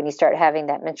 So when you start having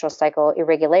that menstrual cycle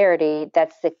irregularity,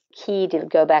 that's the key to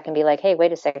go back and be like, hey,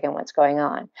 wait a second, what's going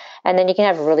on? And then you can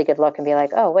have a really good look and be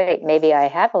like, oh, wait, maybe I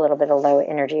have a little bit of low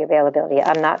energy availability.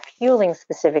 I'm not fueling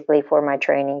specifically for my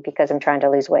training because I'm trying to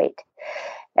lose weight.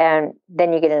 And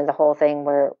then you get into the whole thing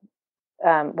where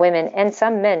women, and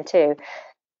some men too,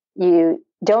 you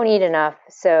don't eat enough,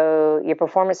 so your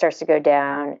performance starts to go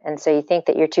down. And so you think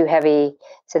that you're too heavy,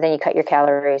 so then you cut your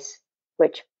calories,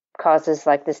 which causes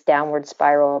like this downward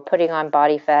spiral, putting on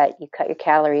body fat. You cut your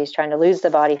calories, trying to lose the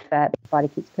body fat. The body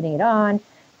keeps putting it on.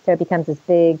 So it becomes this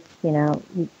big,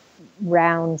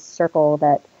 round circle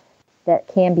that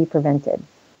can be prevented.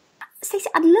 Stacey,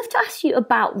 I'd love to ask you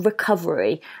about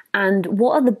recovery and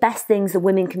what are the best things that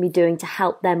women can be doing to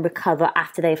help them recover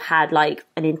after they've had like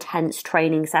an intense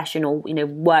training session or,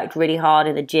 worked really hard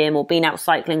in the gym or been out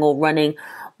cycling or running.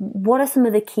 What are some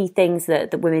of the key things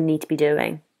that women need to be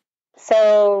doing?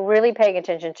 So really paying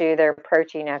attention to their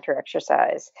protein after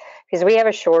exercise, because we have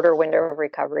a shorter window of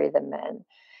recovery than men.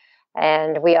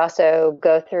 And we also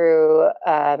go through,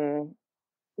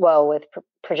 well, with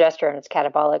progesterone, it's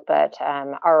catabolic, but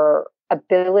our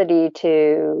ability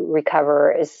to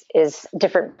recover is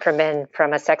different from men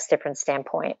from a sex difference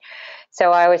standpoint.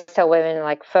 So I always tell women,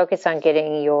 like, focus on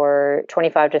getting your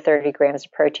 25 to 30 grams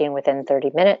of protein within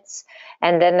 30 minutes.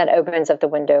 And then that opens up the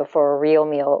window for a real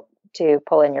meal to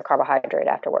pull in your carbohydrate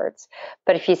afterwards.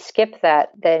 But if you skip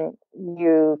that, then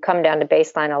you come down to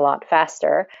baseline a lot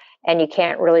faster and you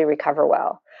can't really recover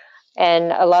well.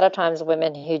 And a lot of times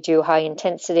women who do high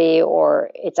intensity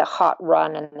or it's a hot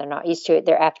run and they're not used to it,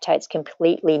 their appetite's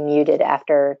completely muted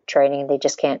after training. They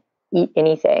just can't eat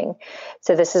anything.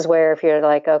 So this is where if you're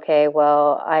like, okay,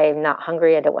 well, I'm not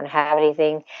hungry, I don't want to have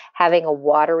anything, having a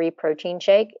watery protein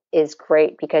shake is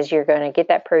great because you're going to get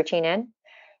that protein in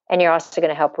and you're also going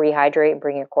to help rehydrate and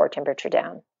bring your core temperature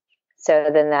down. So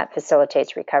then that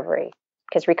facilitates recovery.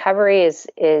 Because recovery is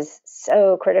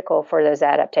so critical for those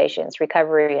adaptations,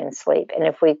 recovery and sleep. And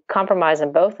if we compromise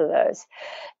on both of those,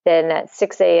 then that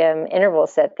 6 a.m. interval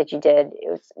set that you did,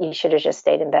 you should have just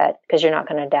stayed in bed because you're not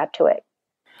going to adapt to it.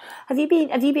 Have you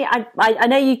been, I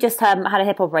know you just had a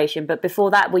hip operation, but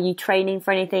before that, were you training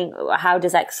for anything? How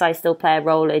does exercise still play a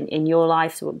role in your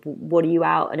life? So what are you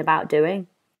out and about doing?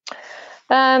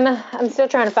 I'm still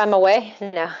trying to find my way.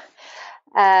 No.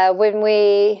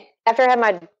 After I had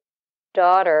my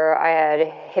daughter, I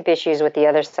had hip issues with the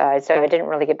other side, so I didn't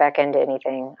really get back into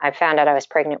anything. I found out I was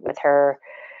pregnant with her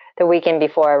the weekend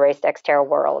before I raced Xterra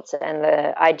Worlds, and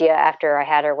the idea after I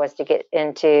had her was to get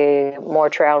into more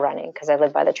trail running because I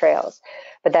live by the trails,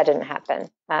 but that didn't happen.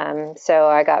 So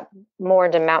I got more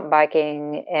into mountain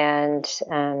biking and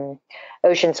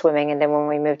ocean swimming, and then when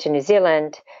we moved to New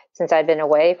Zealand, since I'd been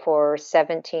away for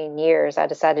 17 years, I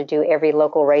decided to do every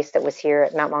local race that was here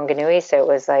at Mount Maunganui. So it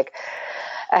was like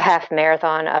a half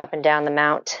marathon up and down the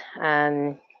mount,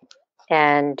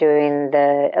 and doing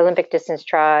the Olympic distance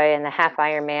try and the half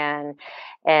Ironman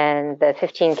and the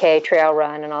 15K trail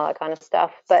run and all that kind of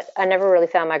stuff. But I never really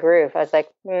found my groove. I was like,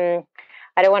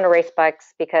 I don't want to race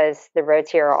bikes because the roads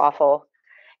here are awful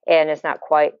and it's not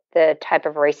quite the type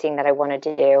of racing that I wanted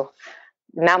to do.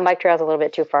 Mountain bike trail is a little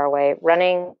bit too far away.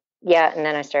 Running, yeah, and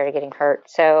then I started getting hurt.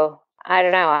 So I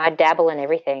don't know. I dabble in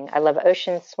everything. I love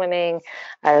ocean swimming.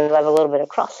 I love a little bit of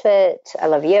CrossFit. I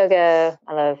love yoga.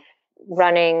 I love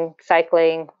running,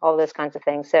 cycling, all those kinds of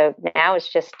things. So now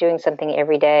it's just doing something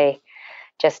every day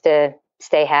just to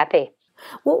stay happy.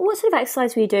 What sort of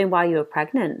exercise were you doing while you were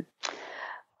pregnant?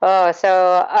 Oh,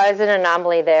 so I was an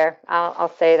anomaly there.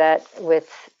 I'll say that with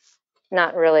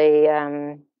not really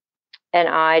an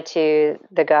eye to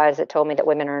the guys that told me that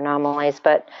women are anomalies,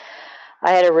 but I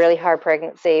had a really hard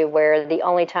pregnancy where the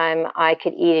only time I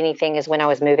could eat anything is when I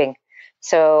was moving.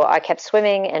 So I kept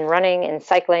swimming and running and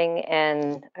cycling.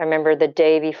 And I remember the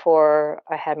day before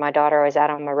I had my daughter, I was out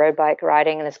on my road bike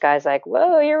riding, and this guy's like,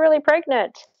 "Whoa, you're really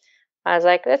pregnant." I was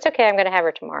like, "That's okay. I'm going to have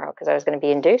her tomorrow," because I was going to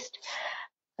be induced.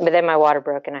 But then my water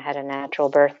broke and I had a natural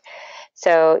birth.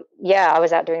 So yeah, I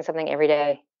was out doing something every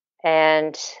day.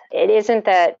 And it isn't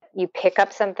that you pick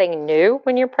up something new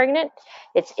when you're pregnant.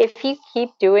 It's if you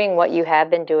keep doing what you have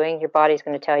been doing, your body's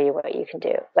going to tell you what you can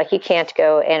do. Like you can't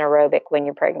go anaerobic when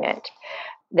you're pregnant.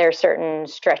 There are certain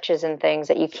stretches and things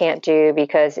that you can't do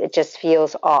because it just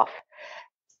feels off.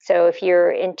 So if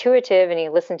you're intuitive and you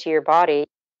listen to your body,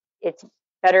 it's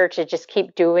better to just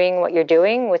keep doing what you're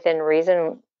doing within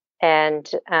reason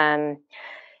and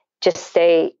just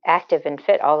stay active and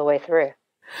fit all the way through.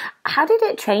 How did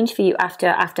it change for you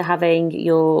after having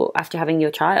your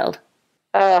child?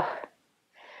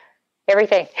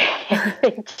 Everything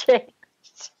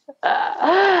changed.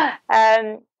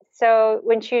 So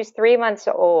when she was 3 months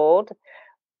old,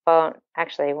 well,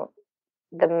 actually,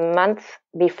 the month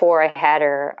before I had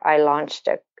her, I launched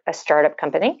a startup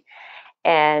company,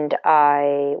 and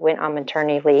I went on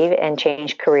maternity leave and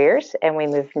changed careers, and we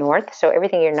moved north. So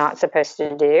everything you're not supposed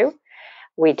to do,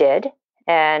 we did.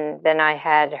 And then I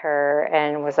had her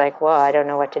and was like, well, I don't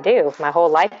know what to do. My whole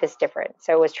life is different.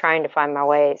 So I was trying to find my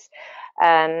ways.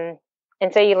 And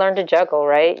so you learn to juggle,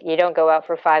 right? You don't go out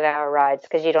for 5-hour rides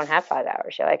because you don't have 5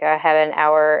 hours. You're like, I have an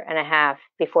hour and a half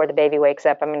before the baby wakes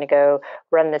up. I'm going to go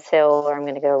run this hill, or I'm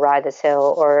going to go ride this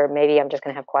hill, or maybe I'm just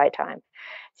going to have quiet time.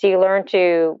 So you learn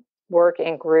to work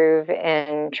and groove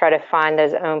and try to find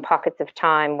those own pockets of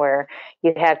time where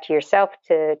you have to yourself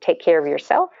to take care of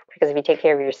yourself, because if you take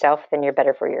care of yourself, then you're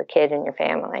better for your kid and your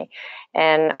family.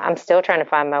 And I'm still trying to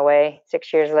find my way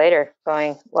 6 years later,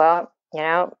 going, well,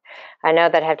 I know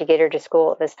that I have to get her to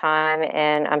school at this time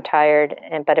and I'm tired.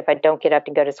 But if I don't get up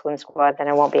to go to swim squad, then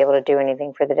I won't be able to do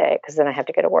anything for the day because then I have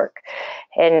to go to work.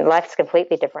 And life's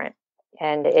completely different.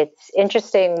 And it's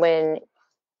interesting when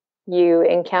you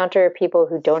encounter people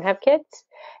who don't have kids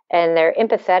and they're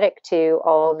empathetic to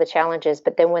all the challenges.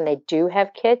 But then when they do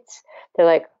have kids, they're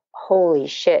like, holy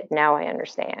shit, now I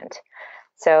understand.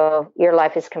 So your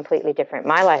life is completely different.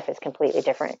 My life is completely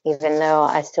different, even though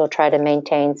I still try to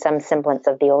maintain some semblance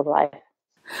of the old life.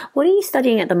 What are you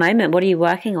studying at the moment? What are you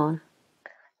working on?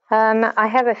 I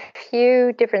have a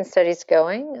few different studies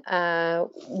going.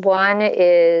 One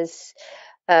is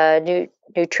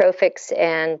nootropics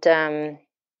and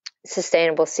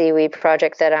sustainable seaweed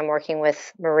project that I'm working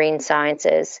with Marine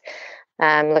Sciences.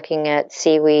 I'm looking at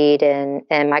seaweed and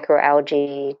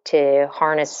microalgae to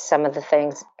harness some of the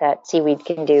things that seaweed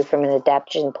can do from an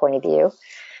adaptation point of view.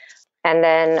 And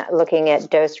then looking at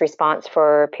dose response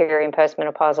for peri and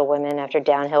postmenopausal women after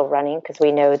downhill running, because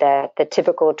we know that the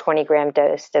typical 20-gram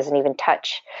dose doesn't even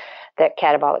touch that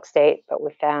catabolic state, but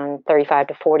we found 35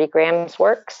 to 40 grams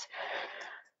works.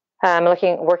 I'm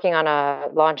working on a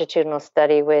longitudinal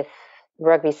study with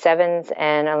rugby sevens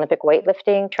and Olympic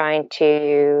weightlifting, trying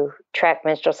to track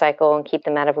menstrual cycle and keep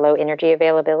them out of low energy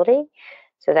availability.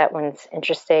 So that one's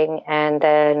interesting. And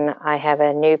then I have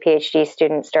a new PhD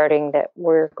student starting that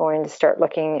we're going to start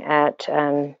looking at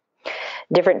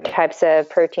different types of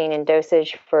protein and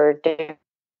dosage for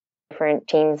different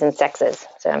teens and sexes.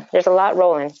 So there's a lot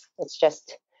rolling. It's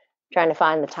just trying to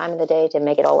find the time of the day to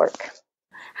make it all work.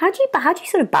 How do you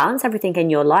sort of balance everything in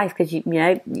your life? Because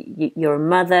you're a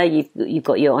mother, you've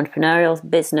got your entrepreneurial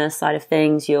business side of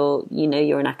things. You're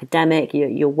an academic.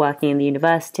 You're working in the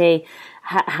university.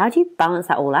 How do you balance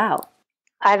that all out?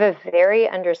 I have a very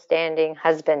understanding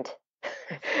husband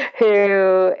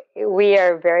who we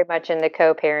are very much in the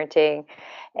co-parenting,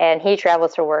 and he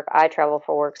travels for work. I travel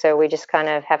for work, so we just kind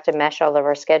of have to mesh all of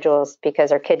our schedules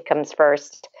because our kid comes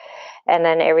first, and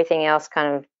then everything else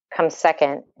kind of comes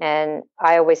second. And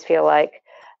I always feel like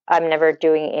I'm never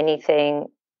doing anything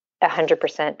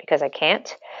 100% because I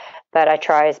can't, but I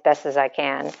try as best as I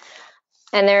can.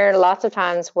 And there are lots of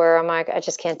times where I'm like, I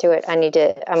just can't do it. I'm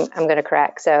going to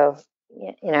crack. So,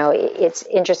 it's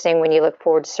interesting when you look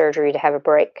forward to surgery to have a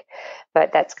break,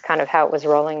 but that's kind of how it was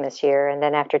rolling this year. And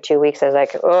then after 2 weeks, I was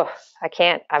like, oh, I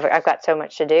can't, I've got so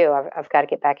much to do. I've got to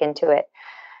get back into it.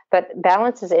 But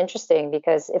balance is interesting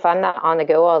because if I'm not on the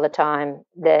go all the time,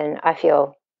 then I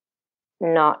feel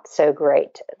not so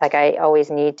great. Like I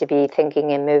always need to be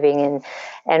thinking and moving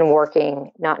and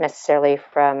working, not necessarily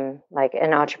from like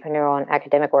an entrepreneurial and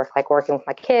academic work, like working with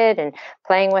my kid and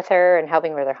playing with her and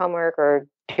helping with her homework or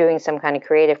doing some kind of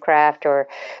creative craft or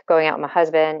going out with my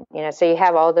husband. So you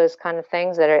have all those kind of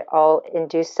things that are all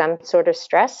induce some sort of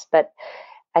stress. But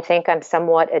I think I'm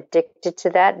somewhat addicted to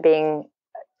that, being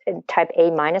type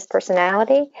A minus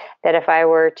personality, that if I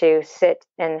were to sit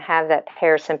and have that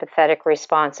parasympathetic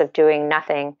response of doing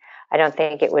nothing, I don't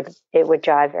think it would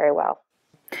jive very well.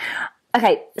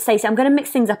 Okay, Stacey, I'm going to mix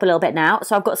things up a little bit now.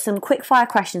 So I've got some quick fire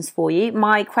questions for you.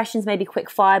 My questions may be quick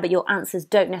fire, but your answers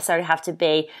don't necessarily have to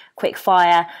be quick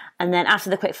fire. And then after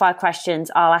the quick fire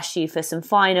questions, I'll ask you for some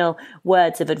final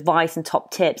words of advice and top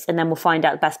tips, and then we'll find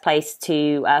out the best place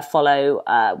to follow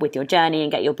with your journey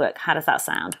and get your book. How does that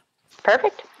sound?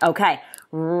 Perfect. Okay.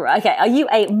 Are you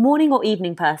a morning or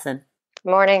evening person?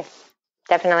 Morning,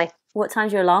 definitely. What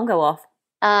time's your alarm go off?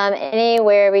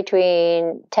 Anywhere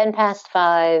between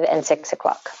 5:10 and 6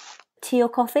 o'clock. Tea or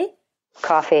coffee?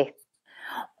 Coffee.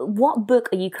 What book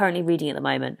are you currently reading at the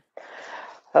moment?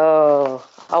 Oh,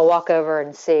 I'll walk over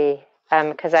and see.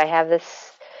 Because I have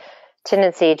this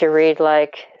tendency to read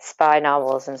like spy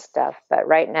novels and stuff. But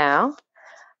right now,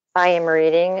 I am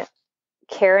reading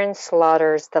Karen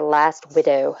Slaughter's The Last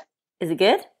Widow. Is it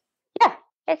good? Yeah,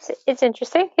 it's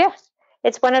interesting. Yeah.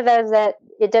 It's one of those that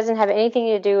it doesn't have anything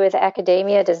to do with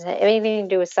academia. It doesn't have anything to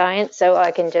do with science. So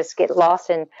I can just get lost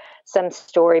in some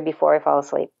story before I fall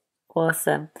asleep.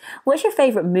 Awesome. What's your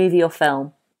favorite movie or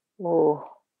film? Ooh,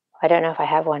 I don't know if I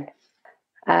have one.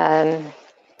 I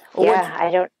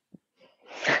don't.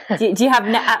 do you have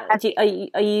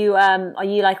are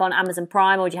you like on Amazon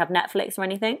Prime, or do you have Netflix or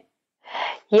anything?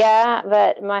 Yeah,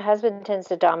 but my husband tends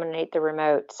to dominate the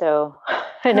remote, so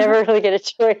I never really get a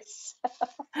choice.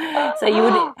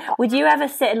 So would you ever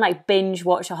sit and like binge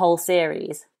watch a whole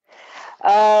series?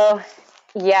 Oh,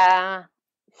 yeah.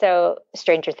 So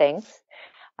Stranger Things,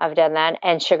 I've done that,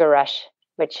 and Sugar Rush,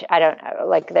 which I don't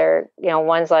like. They're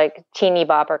one's like teeny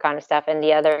bopper kind of stuff, and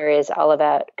the other is all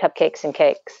about cupcakes and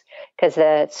cakes because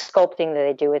the sculpting that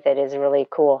they do with it is really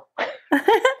cool.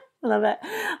 Love it.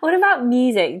 What about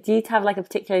music? Do you have like a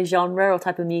particular genre or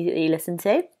type of music that you listen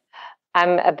to?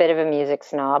 I'm a bit of a music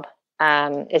snob.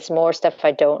 It's more stuff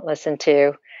I don't listen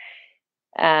to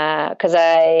because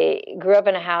I grew up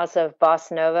in a house of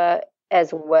bossa nova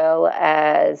as well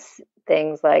as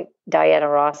things like Diana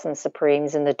Ross and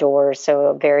Supremes and the Doors, so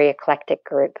a very eclectic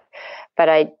group. But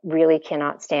I really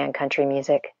cannot stand country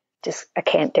music. Just I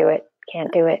can't do it.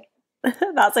 Can't do it.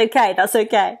 That's okay. That's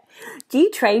okay. Do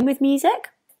you train with music?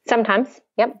 Sometimes,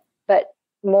 yep. But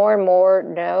more and more,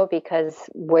 no, because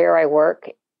where I work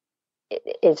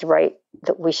is right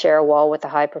that we share a wall with a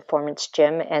high performance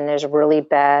gym, and there's really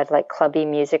bad, like clubby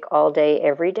music all day,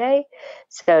 every day.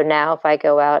 So now if I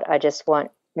go out, I just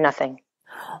want nothing.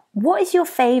 What is your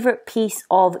favorite piece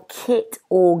of kit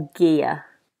or gear?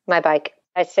 My bike.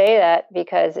 I say that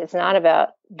because it's not about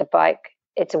the bike,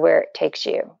 it's where it takes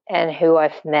you and who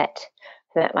I've met.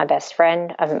 I've met my best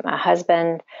friend, I've met my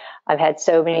husband, I've had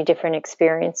so many different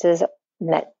experiences,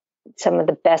 met some of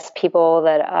the best people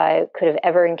that I could have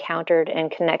ever encountered,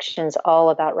 and connections all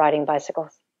about riding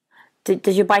bicycles.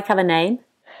 Does your bike have a name?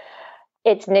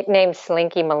 It's nicknamed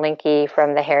Slinky Malinky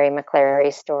from the Harry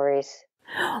McClary stories.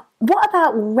 What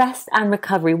about rest and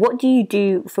recovery? What do you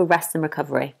do for rest and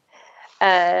recovery?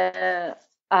 I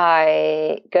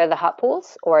go to the hot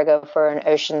pools, or I go for an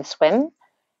ocean swim,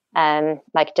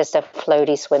 like just a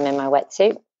floaty swim in my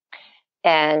wetsuit,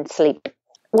 and sleep.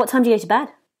 What time do you go to bed?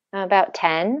 About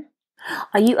 10.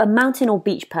 Are you a mountain or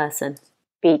beach person?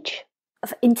 Beach.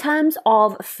 In terms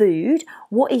of food,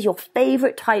 what is your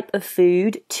favorite type of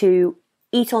food to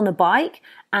eat on the bike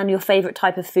and your favorite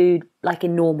type of food like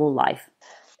in normal life?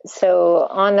 So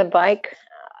on the bike,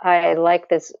 I like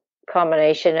this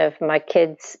combination of my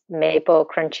kids' maple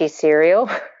crunchy cereal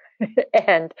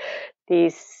and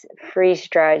these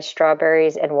freeze-dried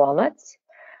strawberries and walnuts.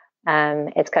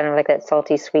 It's kind of like that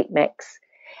salty sweet mix.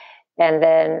 And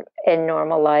then in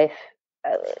normal life,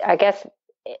 I guess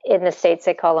in the States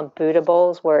they call them Buddha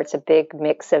bowls, where it's a big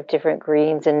mix of different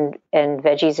greens and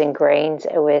veggies and grains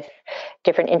with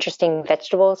different interesting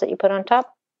vegetables that you put on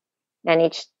top. And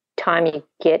each time you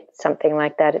get something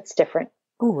like that, it's different.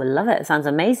 Oh, I love it. It sounds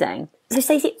amazing. So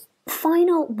Stacey,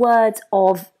 final words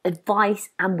of advice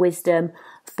and wisdom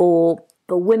for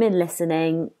the women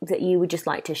listening that you would just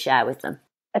like to share with them.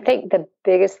 I think the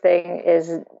biggest thing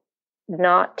is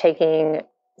not taking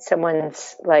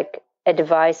someone's like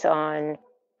advice on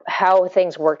how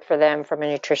things worked for them from a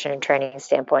nutrition and training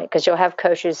standpoint, because you'll have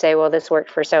coaches say, well, this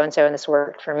worked for so and so and this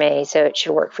worked for me, so it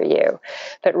should work for you.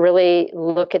 But really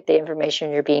look at the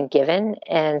information you're being given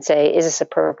and say, is this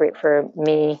appropriate for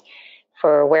me,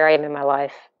 for where I am in my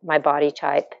life, my body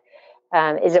type?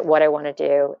 Is it what I want to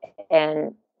do?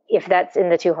 And if that's in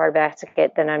the too hard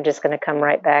basket, then I'm just going to come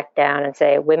right back down and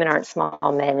say, women aren't small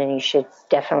men, and you should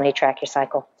definitely track your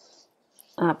cycle.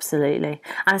 Absolutely.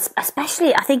 And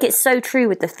especially, I think it's so true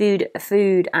with the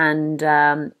food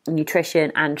and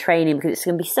nutrition and training, because it's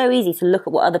going to be so easy to look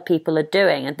at what other people are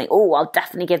doing and think, oh, I'll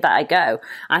definitely give that a go.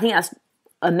 I think that's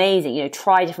amazing,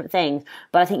 try different things.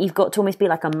 But I think you've got to almost be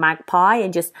like a magpie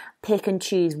and just pick and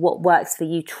choose what works for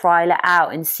you, trial it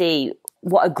out and see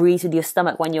what agrees with your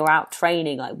stomach when you're out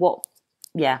training. Like work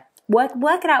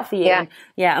it out for you.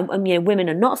 And women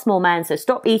are not small men, so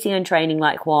stop eating and training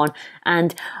like one.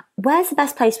 And where's the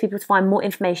best place for people to find more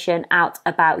information out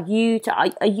about you?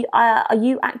 Are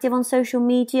you active on social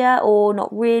media or not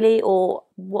really? Or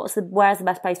where's the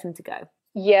best place for them to go?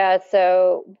 Yeah,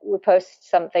 so we post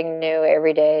something new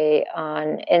every day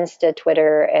on Insta,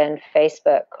 Twitter, and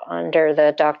Facebook under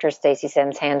the Dr. Stacy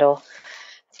Sims handle.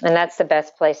 And that's the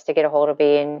best place to get a hold of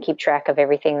me and keep track of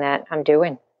everything that I'm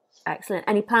doing. Excellent.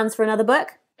 Any plans for another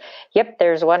book? Yep,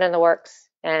 there's one in the works.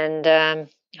 And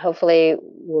hopefully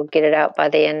we'll get it out by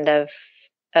the end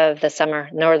of the summer,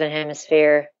 Northern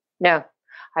Hemisphere. No,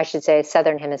 I should say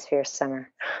Southern Hemisphere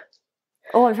summer.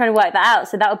 Oh, I'm trying to work that out.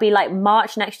 So that would be like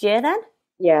March next year then?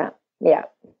 Yeah.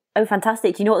 Oh,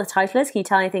 fantastic. Do you know what the title is? Can you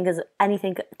tell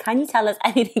Can you tell us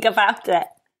anything about it?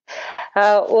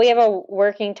 We have a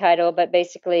working title, but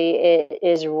basically it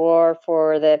is Roar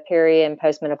for the Peri- and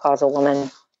Postmenopausal Woman.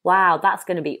 Wow, that's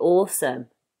going to be awesome.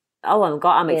 Oh my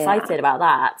God, I'm excited about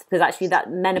that, because actually that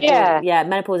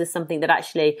menopause is something that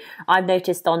actually I've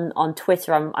noticed on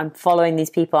Twitter. I'm following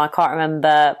these people. I can't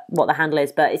remember what the handle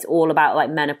is, but it's all about like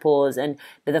menopause and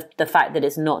the fact that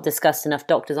it's not discussed enough.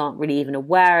 Doctors aren't really even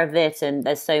aware of it, and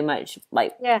there's so much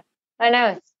like. Yeah, I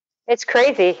know. It's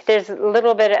crazy. There's a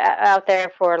little bit out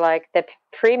there for like the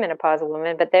premenopausal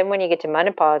woman, but then when you get to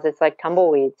menopause, it's like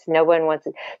tumbleweeds. No one wants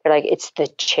it. They're like, it's the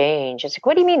change. It's like,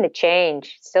 what do you mean the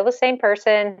change? Still the same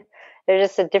person. There's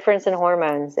just a difference in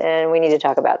hormones, and we need to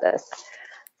talk about this.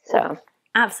 So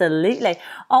Absolutely.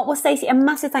 Oh, well, Stacey, a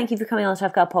massive thank you for coming on the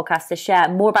Tough Girl podcast to share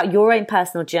more about your own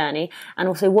personal journey and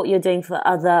also what you're doing for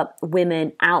other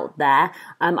women out there.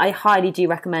 I highly do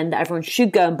recommend that everyone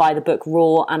should go and buy the book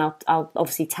Raw, and I'll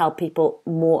obviously tell people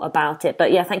more about it.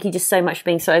 But yeah, thank you just so much for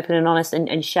being so open and honest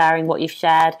and sharing what you've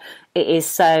shared. It's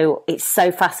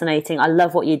so fascinating. I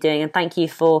love what you're doing, and thank you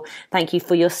for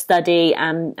your study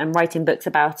and writing books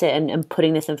about it and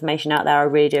putting this information out there. I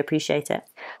really do appreciate it.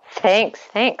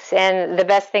 Thanks. And the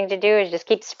best thing to do is just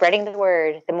keep spreading the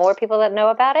word. The more people that know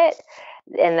about it,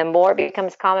 and the more it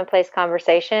becomes commonplace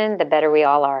conversation, the better we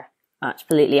all are.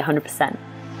 Absolutely, 100%.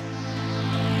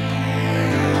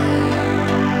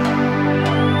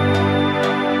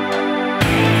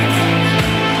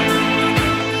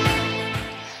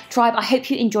 Tribe, I hope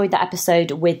you enjoyed that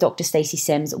episode with Dr. Stacy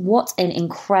Sims. What an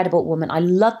incredible woman. I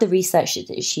love the research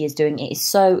that she is doing. It is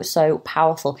so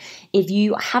powerful. If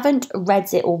you haven't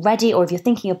read it already, or if you're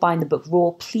thinking of buying the book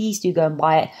Raw, please do go and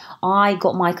buy it. I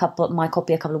got my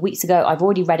copy a couple of weeks ago. I've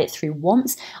already read it through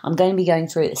once. I'm going to be going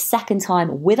through it a second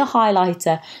time with a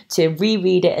highlighter to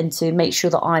reread it and to make sure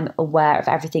that I'm aware of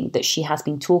everything that she has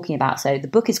been talking about. So the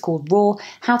book is called Raw,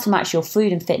 How to Match Your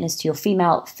Food and Fitness to Your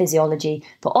Female Physiology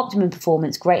for Optimum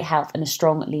Performance, Great Health and a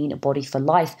Strong, Lean Body for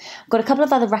Life. I've got a couple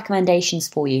of other recommendations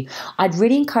for you. I'd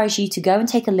really encourage you to go and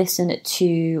take a listen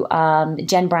to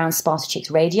Jen Brown's Sparta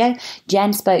Chicks Radio.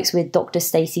 Jen spoke with Dr.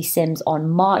 Stacy Sims on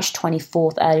March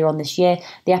 24th earlier on this year.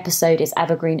 The episode is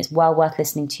evergreen. It's well worth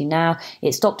listening to now.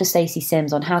 It's Dr. Stacy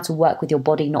Sims on how to work with your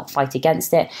body, not fight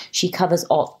against it. She covers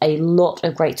off a lot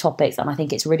of great topics, and I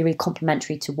think it's really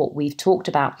complementary to what we've talked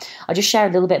about. I'll just share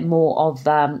a little bit more of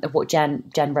what Jen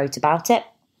wrote about it.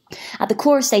 At the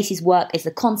core of Stacey's work is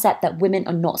the concept that women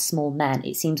are not small men.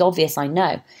 It seems obvious, I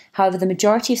know. However, the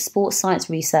majority of sports science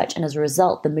research, and as a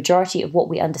result, the majority of what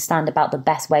we understand about the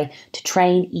best way to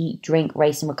train, eat, drink,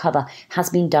 race, and recover has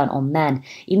been done on men.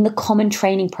 Even the common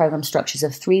training program structures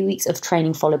of 3 weeks of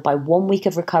training followed by 1 week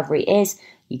of recovery is,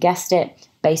 you guessed it,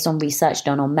 based on research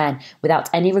done on men, without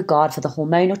any regard for the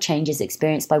hormonal changes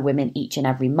experienced by women each and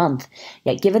every month.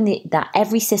 Yet given that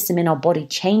every system in our body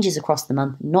changes across the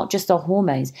month, not just our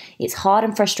hormones, it's hard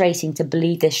and frustrating to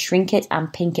believe this shrink it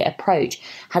and pink it approach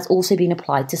has also been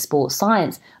applied to sports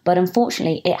science. But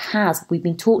unfortunately, it has. We've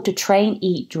been taught to train,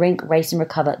 eat, drink, race, and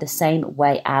recover the same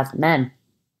way as men.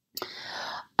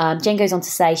 Jen goes on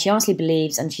to say she honestly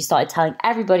believes, and she started telling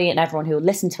everybody and everyone who will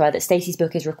listen to her, that Stacey's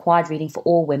book is required reading for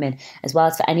all women, as well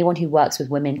as for anyone who works with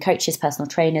women, coaches, personal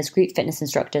trainers, group fitness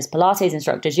instructors, Pilates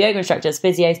instructors, yoga instructors,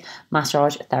 physios,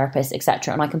 massage therapists,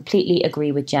 etc. And I completely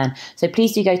agree with Jen. So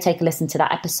please do go take a listen to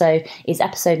that episode. It's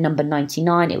episode number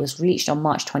 99. It was released on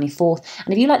March 24th.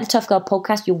 And if you like the Tough Girl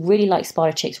podcast, you'll really like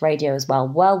Sparta Chicks Radio as well.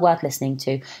 Well worth listening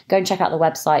to. Go and check out the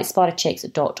website,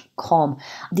 spartachicks.com.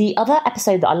 The other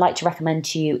episode that I'd like to recommend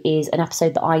to you is an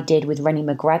episode that I did with Rennie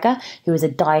McGregor, who is a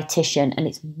dietitian, and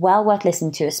it's well worth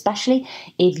listening to, especially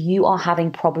if you are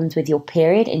having problems with your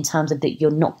period, in terms of that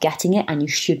you're not getting it and you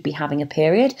should be having a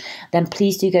period. Then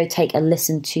please do go take a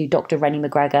listen to Dr. Rennie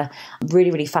McGregor.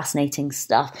 Really fascinating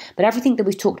stuff. But everything that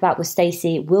we've talked about with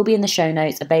Stacey will be in the show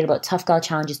notes, available at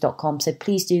toughgirlchallenges.com. So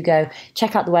please do go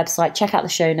check out the website, check out the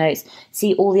show notes,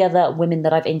 see all the other women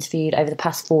that I've interviewed over the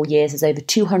past 4 years. There's over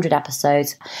 200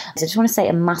 episodes. So I just want to say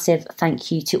a massive thank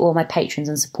you to all my patrons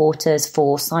and supporters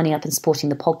for signing up and supporting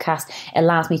the podcast. It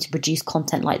allows me to produce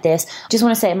content like this. Just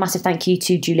want to say a massive thank you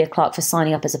to Julia Clark for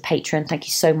signing up as a patron. Thank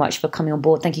you so much for coming on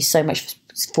board. Thank you so much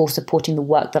for supporting the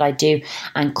work that I do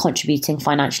and contributing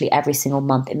financially every single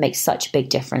month. It makes such a big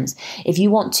difference. If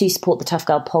you want to support the Tough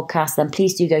Girl podcast, then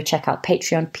please do go check out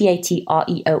Patreon,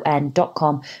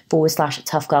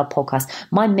 patreon.com/Tough Girl podcast.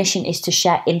 My mission is to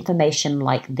share information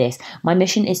like this. My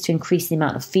mission is to increase the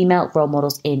amount of female role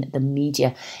models in the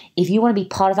media. If you want to be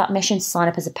part of that mission, sign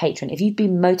up as a patron. If you've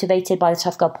been motivated by the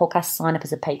Tough Girl podcast, sign up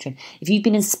as a patron. If you've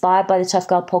been inspired by the Tough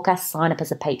Girl podcast, sign up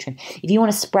as a patron. If you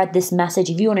want to spread this message,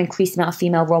 if you want to increase the amount of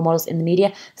female role models in the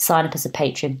media, sign up as a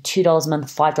patron. $2 a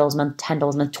month, $5 a month,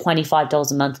 $10 a month,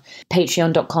 $25 a month.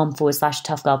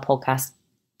 Patreon.com/Tough Girl podcast.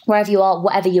 Wherever you are,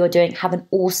 whatever you are doing, have an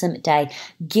awesome day.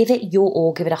 Give it your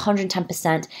all. Give it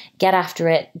 110%. Get after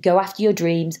it. Go after your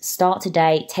dreams. Start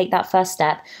today. Take that first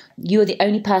step. You are the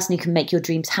only person who can make your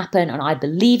dreams happen, and I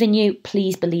believe in you.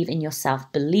 Please believe in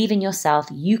yourself. Believe in yourself.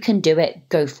 You can do it.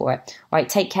 Go for it. All right,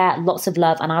 take care. Lots of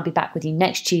love, and I'll be back with you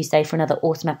next Tuesday for another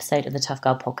awesome episode of the Tough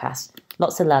Girl podcast.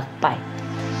 Lots of love. Bye.